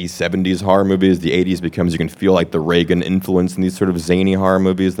 shaggy 70s horror movies. The 80s becomes, you can feel like the Reagan influence in these sort of zany horror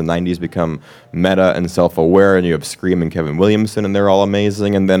movies. The 90s become meta and self-aware, and you have Scream and Kevin Williamson, and they're all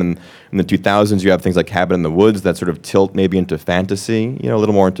amazing. And then in the 2000s, you have things like Cabin in the Woods that sort of tilt maybe into fantasy, a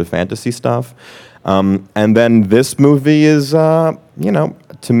little more into fantasy stuff. And then this movie is, to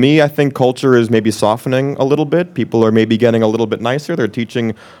me, I think culture is maybe softening a little bit. People are maybe getting a little bit nicer. They're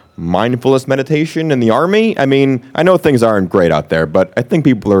teaching mindfulness meditation in the army. I mean, I know things aren't great out there, but I think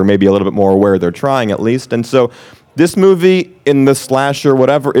people are maybe a little bit more aware. They're trying at least. And so this movie in the slasher,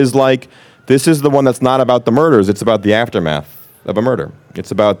 whatever, is like, this is the one that's not about the murders. It's about the aftermath of a murder. It's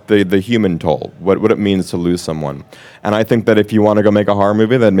about the human toll, what it means to lose someone. And I think that if you want to go make a horror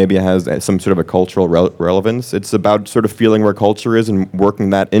movie that maybe has some sort of a cultural relevance, it's about sort of feeling where culture is and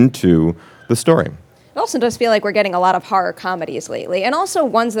working that into the story. It also does feel like we're getting a lot of horror comedies lately, and also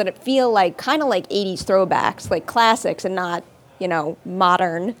ones that feel like kind of like 80s throwbacks, like classics, and not,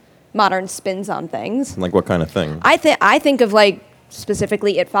 modern spins on things. Like what kind of thing? I think of like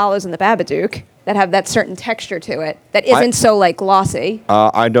specifically It Follows and The Babadook that have that certain texture to it that isn't so like glossy.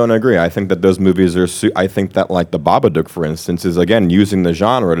 I don't agree. I think that those movies are. I think that like The Babadook, for instance, is again using the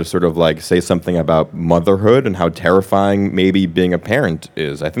genre to sort of like say something about motherhood and how terrifying maybe being a parent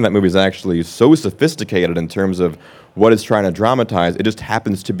is. I think that movie is actually so sophisticated in terms of what it's trying to dramatize. It just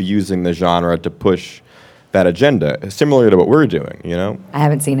happens to be using the genre to push that agenda, similar to what we're doing. I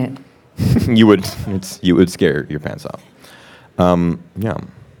haven't seen it. You would scare your pants off. Yeah.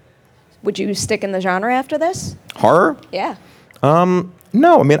 Would you stick in the genre after this? Horror? Yeah.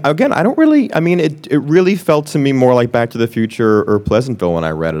 No, I mean, again, I don't really, it really felt to me more like Back to the Future or Pleasantville when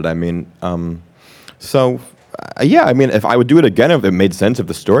I read it. I mean, yeah, I mean, if I would do it again, if it made sense, if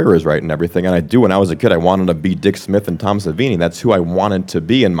the story was right and everything, and I do, when I was a kid, I wanted to be Dick Smith and Tom Savini. That's who I wanted to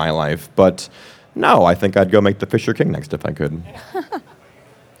be in my life. But no, I think I'd go make The Fisher King next if I could.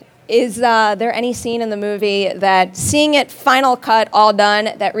 Is there any scene in the movie that, seeing it final cut, all done,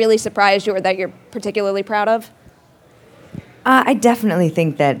 that really surprised you or that you're particularly proud of? I definitely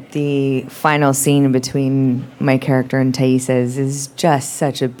think that the final scene between my character and Thaisa's is just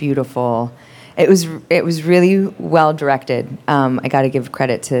such a beautiful. It was really well directed. I got to give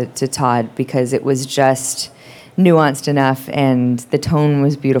credit to Todd because it was just nuanced enough and the tone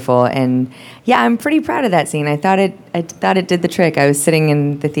was beautiful, and yeah, I'm pretty proud of that scene. I thought it did the trick. I was sitting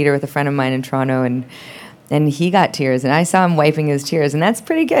in the theater with a friend of mine in Toronto, and he got tears, and I saw him wiping his tears, and that's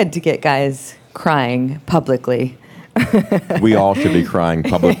pretty good to get guys crying publicly. We all should be crying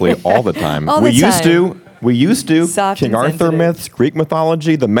publicly all the time. All the time. We used to. Soft King and Arthur sensitive. myths, Greek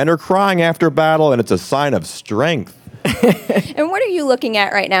mythology. The men are crying after battle, and it's a sign of strength. And what are you looking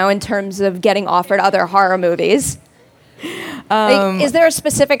at right now in terms of getting offered other horror movies? Is there a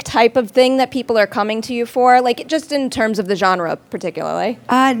specific type of thing that people are coming to you for? Like, just in terms of the genre particularly?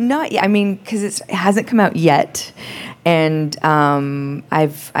 Not yet. I mean, because it hasn't come out yet. And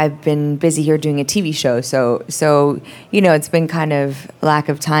I've been busy here doing a TV show, so it's been kind of lack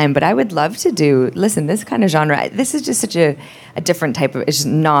of time. But I would love to listen, this kind of genre. This is just such a different type of. It's just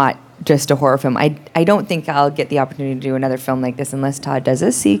not just a horror film. I don't think I'll get the opportunity to do another film like this unless Todd does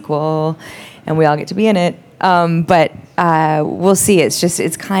a sequel, and we all get to be in it. But we'll see.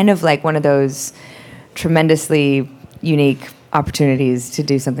 It's kind of like one of those tremendously unique opportunities to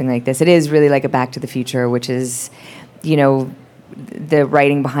do something like this. It is really like a Back to the Future, which is. The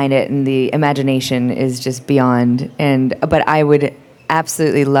writing behind it and the imagination is just beyond. But I would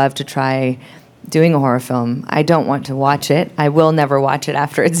absolutely love to try doing a horror film. I don't want to watch it. I will never watch it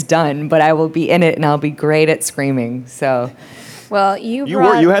after it's done, but I will be in it and I'll be great at screaming. So, well, you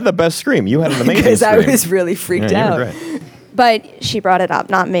had the best scream. You had an amazing because scream. I was really freaked out. You were great. But she brought it up,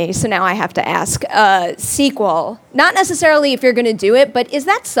 not me. So now I have to ask. Sequel, not necessarily if you're going to do it, but is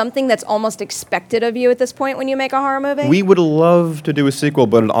that something that's almost expected of you at this point when you make a horror movie? We would love to do a sequel,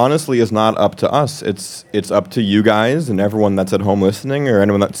 but it honestly is not up to us. It's up to you guys and everyone that's at home listening or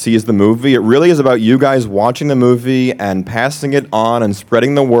anyone that sees the movie. It really is about you guys watching the movie and passing it on and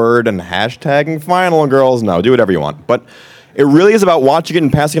spreading the word and hashtagging Final Girls. No, do whatever you want. But it really is about watching it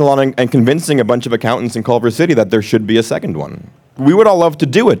and passing it along and convincing a bunch of accountants in Culver City that there should be a second one. We would all love to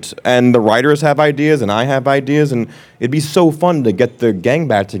do it, and the writers have ideas, and I have ideas, and it'd be so fun to get the gang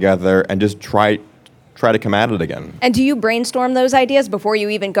back together and just try to come at it again. And do you brainstorm those ideas before you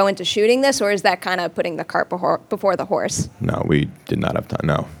even go into shooting this, or is that kind of putting the cart before the horse? No, we did not have time.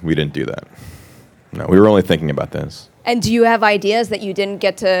 No, we didn't do that. No, we were only thinking about this. And do you have ideas that you didn't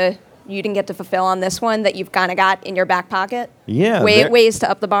get to you didn't get to fulfill on this one that you've kind of got in your back pocket? Yeah. Ways to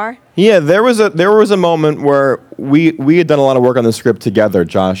up the bar? Yeah, there was a moment where we had done a lot of work on the script together,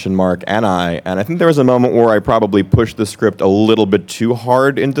 Josh and Mark and I think there was a moment where I probably pushed the script a little bit too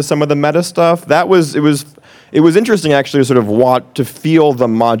hard into some of the meta stuff. It was interesting actually to sort of to feel the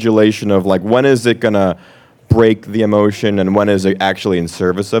modulation of like when is it gonna break the emotion and when is it actually in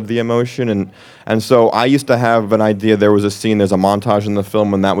service of the emotion, and so I used to have an idea. There's a montage in the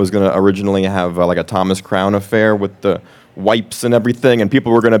film and that was going to originally have like a Thomas Crown affair with the wipes and everything, and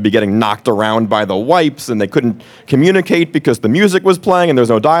people were going to be getting knocked around by the wipes and they couldn't communicate because the music was playing and there was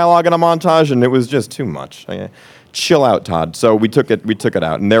no dialogue in a montage, and it was just too much. Chill out, Todd. So we took it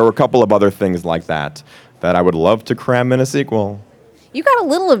out, and there were a couple of other things like that I would love to cram in a sequel. You got a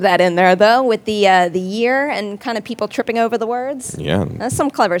little of that in there, though, with the year and kind of people tripping over the words. Yeah. That's some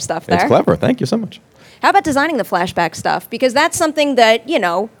clever stuff there. It's clever. Thank you so much. How about designing the flashback stuff? Because that's something that,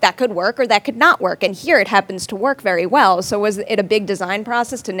 that could work or that could not work. And here it happens to work very well. So was it a big design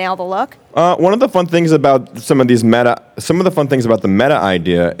process to nail the look? One of the fun things about some of the fun things about the meta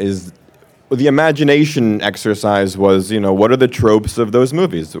idea is the imagination exercise was, what are the tropes of those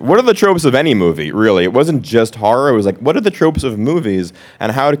movies? What are the tropes of any movie, really? It wasn't just horror. It was like, what are the tropes of movies,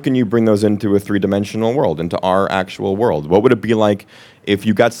 and how can you bring those into a three-dimensional world, into our actual world? What would it be like if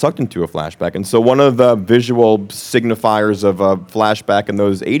you got sucked into a flashback? And so one of the visual signifiers of a flashback in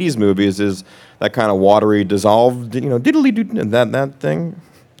those 80s movies is that kind of watery, dissolved, diddly-doo, that thing.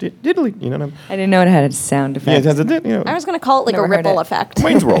 Diddly, you know what I mean? I didn't know it had a sound effect. Yeah, it has a I was going to call it like a ripple effect.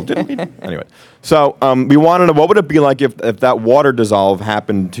 Wayne's World. Diddly. Anyway, so we want to know what would it be like if that water dissolve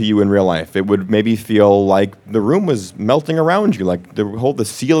happened to you in real life? It would maybe feel like the room was melting around you, like the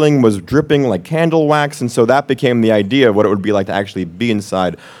ceiling was dripping like candle wax, and so that became the idea of what it would be like to actually be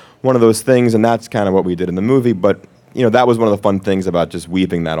inside one of those things, and that's kind of what we did in the movie. But that was one of the fun things about just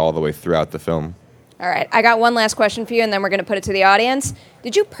weaving that all the way throughout the film. All right, I got one last question for you, and then we're going to put it to the audience.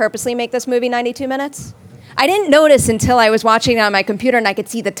 Did you purposely make this movie 92 minutes? I didn't notice until I was watching it on my computer and I could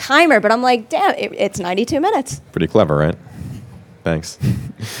see the timer, but I'm like, damn, it's 92 minutes. Pretty clever, right? Thanks.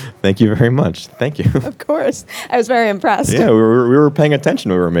 Thank you very much. Thank you. Of course. I was very impressed. Yeah, we were paying attention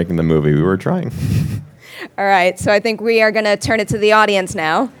when we were making the movie. We were trying. All right, so I think we are going to turn it to the audience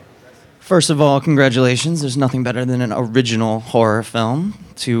now. First of all, congratulations. There's nothing better than an original horror film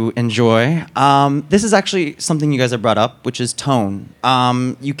to enjoy. This is actually something you guys have brought up, which is tone.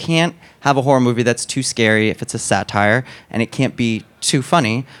 You can't have a horror movie that's too scary if it's a satire, and it can't be too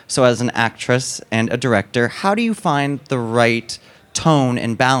funny. So as an actress and a director, how do you find the right tone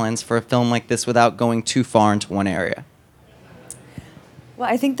and balance for a film like this without going too far into one area? Well,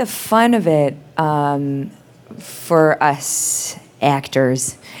 I think the fun of it for us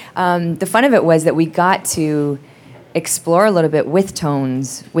actors, the fun of it was that we got to explore a little bit with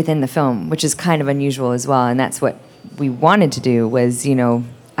tones within the film, which is kind of unusual as well. And that's what we wanted to do was,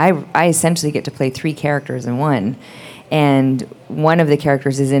 I essentially get to play three characters in one. And one of the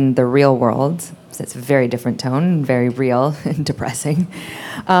characters is in the real world. So it's a very different tone, very real and depressing,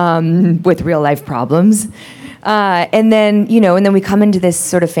 with real life problems. And then we come into this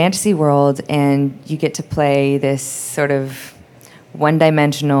sort of fantasy world, and you get to play this sort of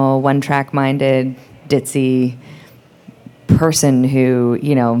one-dimensional, one-track-minded, ditzy person who,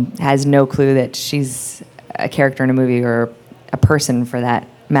 has no clue that she's a character in a movie or a person for that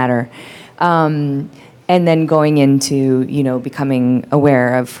matter. And then going into, becoming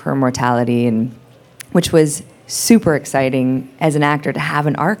aware of her mortality, and which was super exciting as an actor to have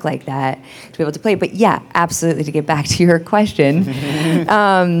an arc like that, to be able to play. But yeah, absolutely, to get back to your question,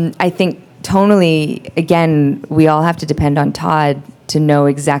 I think tonally, again, we all have to depend on Todd to know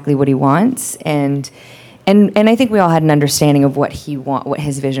exactly what he wants, and I think we all had an understanding of what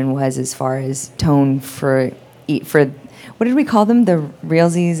his vision was as far as tone for what did we call them? The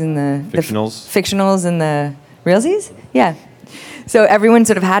realsies and the fictionals and the realsies? Yeah. So everyone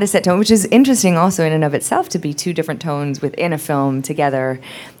sort of had a set tone, which is interesting also in and of itself to be two different tones within a film together.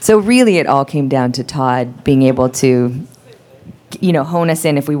 So really it all came down to Todd being able to, hone us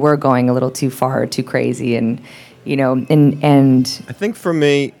in if we were going a little too far or too crazy, and I think for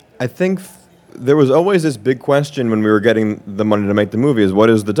me, there was always this big question when we were getting the money to make the movie: is what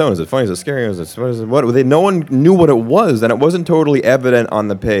is the tone? Is it funny? Is it scary? No one knew what it was, and it wasn't totally evident on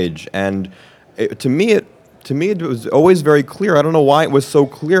the page. And to me, it was always very clear. I don't know why it was so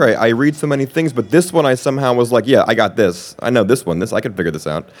clear. I read so many things, but this one I somehow was like, yeah, I got this. I know this one. I could figure this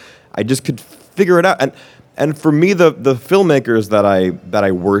out. I just could figure it out. And for me, the filmmakers that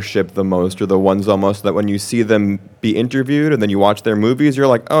I worship the most are the ones almost that when you see them be interviewed and then you watch their movies, you're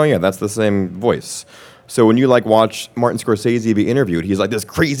like, oh yeah, that's the same voice. So when you like watch Martin Scorsese be interviewed, he's like this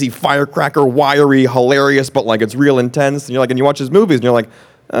crazy firecracker, wiry, hilarious, but like it's real intense. And you're like, and you watch his movies, and you're like,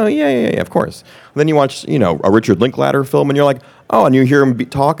 oh yeah, of course. And then you watch, a Richard Linklater film, and you're like, oh, and you hear him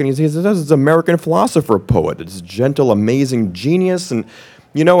talk, and he's this American philosopher poet. It's gentle, amazing genius, and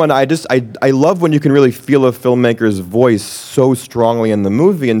and I love when you can really feel a filmmaker's voice so strongly in the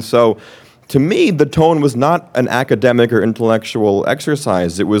movie, and so. To me, the tone was not an academic or intellectual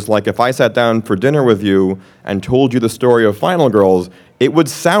exercise. It was like if I sat down for dinner with you and told you the story of Final Girls, it would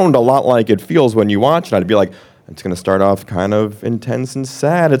sound a lot like it feels when you watch it. I'd be like, it's going to start off kind of intense and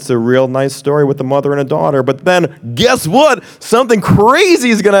sad. It's a real nice story with a mother and a daughter. But then, guess what? Something crazy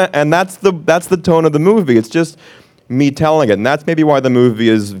is going to... And that's the tone of the movie. It's just me telling it. And that's maybe why the movie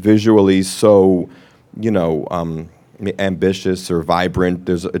is visually so, ambitious or vibrant.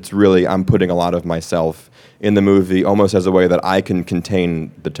 It's really, I'm putting a lot of myself in the movie almost as a way that I can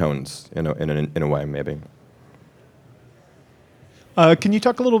contain the tones in a way, maybe. Can you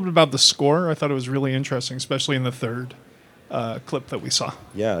talk a little bit about the score? I thought it was really interesting, especially in the third clip that we saw.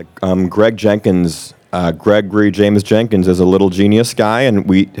 Yeah, Gregory James Jenkins is a little genius guy, and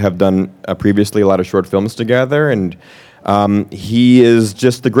we have done previously a lot of short films together, and he is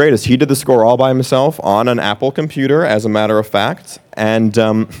just the greatest. He did the score all by himself on an Apple computer, as a matter of fact, and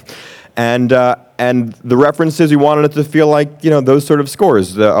the references, we wanted it to feel like those sort of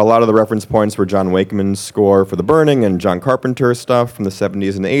scores. A lot of the reference points were John Wakeman's score for The Burning and John Carpenter's stuff from the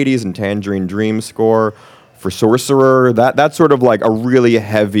 70s and the 80s, and Tangerine Dream score for Sorcerer. That's sort of like a really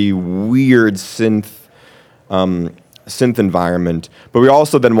heavy, weird synth environment, but we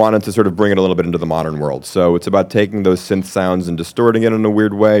also then wanted to sort of bring it a little bit into the modern world. So it's about taking those synth sounds and distorting it in a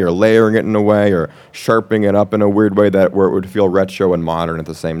weird way, or layering it in a way, or sharpening it up in a weird way where it would feel retro and modern at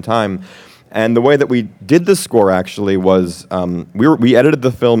the same time. And the way that we did the score actually was we edited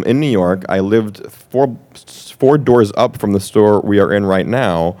the film in New York. I lived four doors up from the store we are in right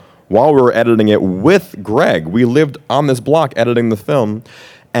now while we were editing it with Greg. We lived on this block editing the film.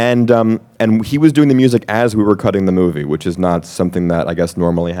 And he was doing the music as we were cutting the movie, which is not something that I guess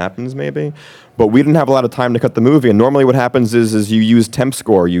normally happens maybe. But we didn't have a lot of time to cut the movie, and normally what happens is you use temp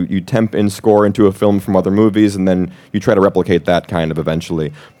score. You temp in score into a film from other movies, and then you try to replicate that kind of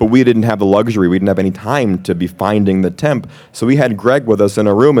eventually. But we didn't have the luxury. We didn't have any time to be finding the temp. So we had Greg with us in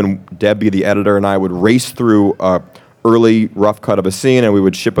a room, and Debbie, the editor, and I would race through early rough cut of a scene, and we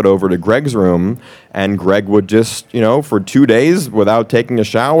would ship it over to Greg's room, and Greg would just, for 2 days without taking a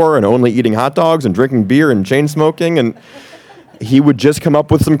shower and only eating hot dogs and drinking beer and chain smoking, and he would just come up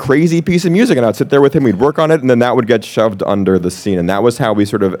with some crazy piece of music, and I'd sit there with him, we'd work on it, and then that would get shoved under the scene, and that was how we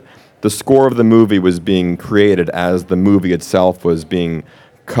the score of the movie was being created as the movie itself was being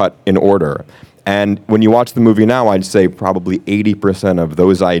cut in order. And when you watch the movie now, I'd say probably 80% of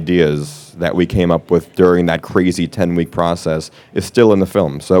those ideas that we came up with during that crazy 10-week process is still in the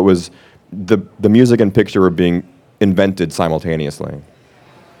film. So it was the music and picture were being invented simultaneously.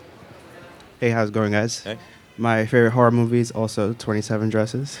 Hey, how's it going, guys? Hey. My favorite horror movie is also 27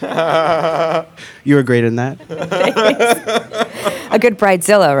 Dresses. You were great in that. A good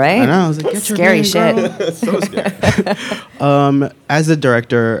bridezilla, right? I know. I was like, get your scary man, shit. girl. So scary. As a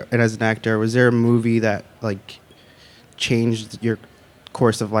director and as an actor, was there a movie that changed your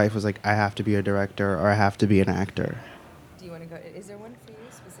course of life? Was like, I have to be a director or I have to be an actor? Do you want to go? Is there one for you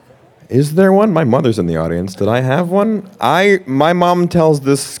specifically? Is there one? My mother's in the audience. Did I have one? My mom tells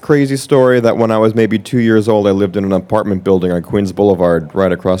this crazy story that when I was maybe 2 years old, I lived in an apartment building on Queens Boulevard,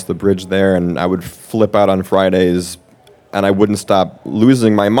 right across the bridge there, and I would flip out on Fridays, and I wouldn't stop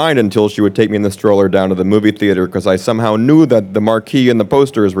losing my mind until she would take me in the stroller down to the movie theater because I somehow knew that the marquee and the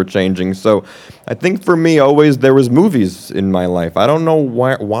posters were changing. So I think for me, always there was movies in my life. I don't know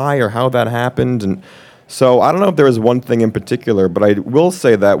why or how that happened, and so I don't know if there was one thing in particular, but I will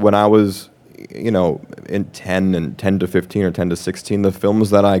say that when I was, in 10 to 15 or 10 to 16, the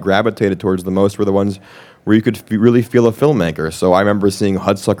films that I gravitated towards the most were the ones where you could really feel a filmmaker. So I remember seeing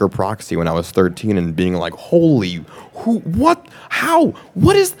Hudsucker Proxy when I was 13 and being like, holy, what, how,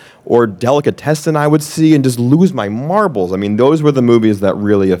 what is, or Delicatessen I would see and just lose my marbles. I mean, those were the movies that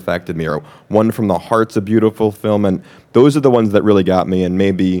really affected me, or One from the Heart's a beautiful film, and those are the ones that really got me, and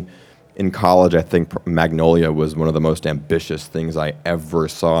maybe in college, I think Magnolia was one of the most ambitious things I ever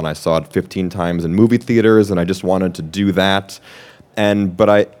saw, and I saw it 15 times in movie theaters, and I just wanted to do that.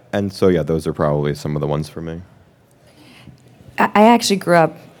 So yeah, those are probably some of the ones for me. I actually grew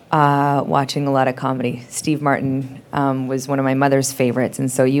up watching a lot of comedy. Steve Martin was one of my mother's favorites,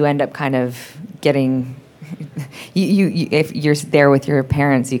 and so you end up kind of getting, you if you're there with your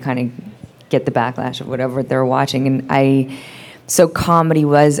parents, you kind of get the backlash of whatever they're watching, and so comedy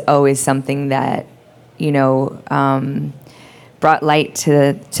was always something that, brought light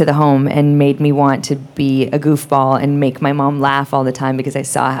to the home and made me want to be a goofball and make my mom laugh all the time because I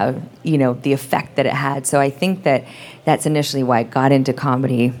saw how, the effect that it had. So I think that's initially why I got into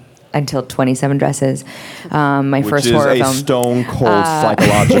comedy until 27 Dresses, my first horror film. Which is a stone-cold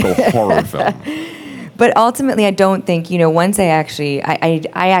psychological horror film. But ultimately, I don't think, once I actually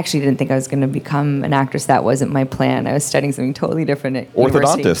didn't think I was going to become an actress. That wasn't my plan. I was studying something totally different at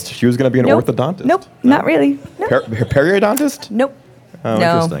university. Orthodontist. She was going to be an orthodontist. Nope, not really. No. Periodontist? Nope. Oh,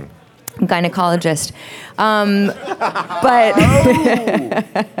 no. Interesting. Gynecologist.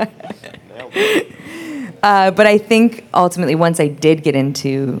 But I think ultimately, once I did get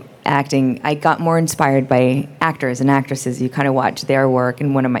into acting, I got more inspired by actors and actresses. You kind of watch their work,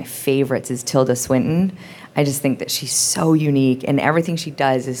 and one of my favorites is Tilda Swinton. I just think that she's so unique, and everything she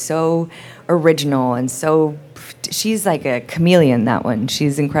does is so original and so. She's like a chameleon. That one,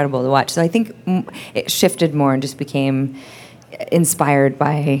 she's incredible to watch. So I think it shifted more and just became inspired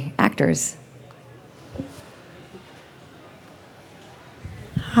by actors.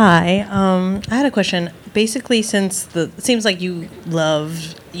 Hi, I had a question. Basically, since it seems like you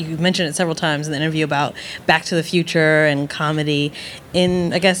mentioned it several times in the interview about Back to the Future and comedy.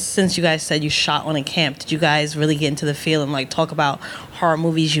 I guess since you guys said you shot on a camp, did you guys really get into the field and talk about horror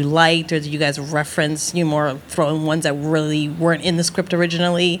movies you liked, or did you guys reference more throw in ones that really weren't in the script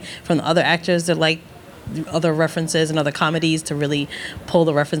originally from the other actors that other references and other comedies to really pull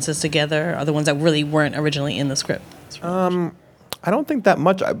the references together, other ones that really weren't originally in the script? I don't think that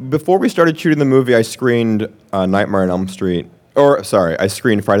much. Before we started shooting the movie, I screened Nightmare on Elm Street. I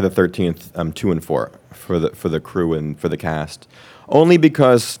screened Friday the 13th, 2 and 4 for the crew and for the cast. Only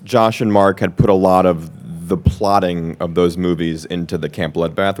because Josh and Mark had put a lot of the plotting of those movies into the Camp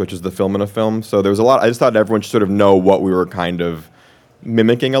Bloodbath, which is the film in a film. So there was a lot. I just thought everyone should sort of know what we were kind of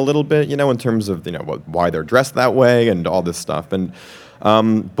mimicking a little bit, in terms of why they're dressed that way and all this stuff. And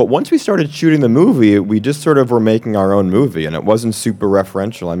but once we started shooting the movie, we just sort of were making our own movie, and it wasn't super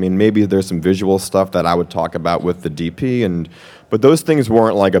referential. I mean, maybe there's some visual stuff that I would talk about with the DP, but those things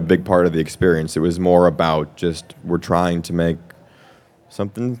weren't a big part of the experience. It was more about just we're trying to make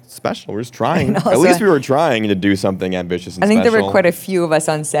something special. We're just trying. At least we were trying to do something ambitious and special. I think there were quite a few of us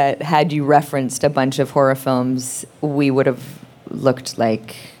on set. Had you referenced a bunch of horror films, we would have looked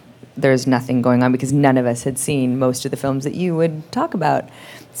like there's nothing going on because none of us had seen most of the films that you would talk about.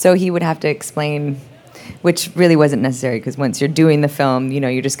 So he would have to explain, which really wasn't necessary because once you're doing the film,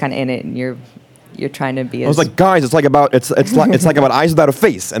 you're just kind of in it and you're trying to be. I was like, guys, it's like about Eyes Without a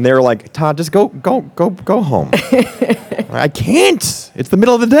Face, and they were like, Todd, just go home. I can't. It's the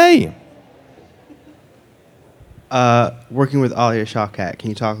middle of the day. Working with Alia Shawkat, can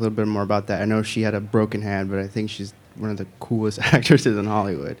you talk a little bit more about that? I know she had a broken hand, but I think she's one of the coolest actresses in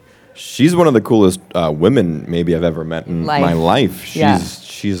Hollywood. She's one of the coolest women maybe I've ever met in my life.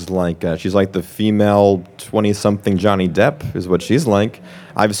 She's like the female 20-something Johnny Depp is what she's like.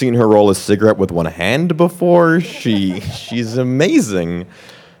 I've seen her roll a cigarette with one hand before. She's amazing.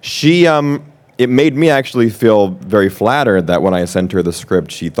 It made me actually feel very flattered that when I sent her the script,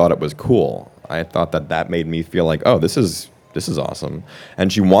 she thought it was cool. I thought that made me feel like, oh, this is awesome.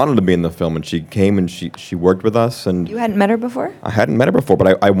 And she wanted to be in the film, and she came and she worked with us. And you hadn't met her before? I hadn't met her before,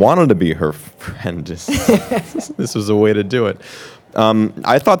 but I wanted to be her friend. This was a way to do it.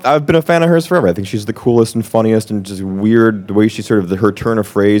 I've been a fan of hers forever. I think she's the coolest and funniest and just weird. The way she her turn of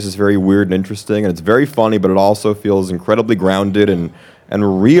phrase is very weird and interesting, and it's very funny, but it also feels incredibly grounded and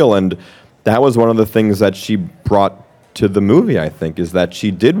real. And that was one of the things that she brought to the movie, I think, is that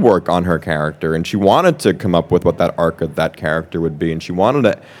she did work on her character, and she wanted to come up with what that arc of that character would be, and she wanted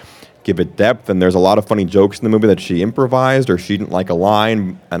to give it depth. And there's a lot of funny jokes in the movie that she improvised, or she didn't like a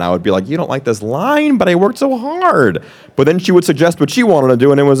line, and I would be like, you don't like this line, but I worked so hard. But then she would suggest what she wanted to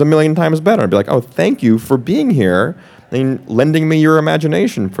do, and it was a million times better. I'd be like, oh, thank you for being here and lending me your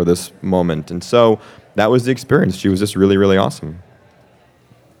imagination for this moment. And so that was the experience. She was just really, really awesome.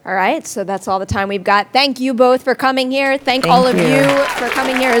 All right, so that's all the time we've got. Thank you both for coming here. Thank all of you for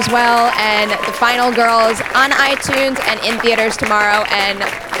coming here as well. And The Final Girls on iTunes and in theaters tomorrow. And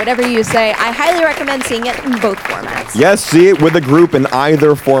whatever you say, I highly recommend seeing it in both formats. Yes, see it with a group in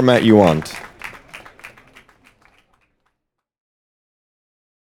either format you want.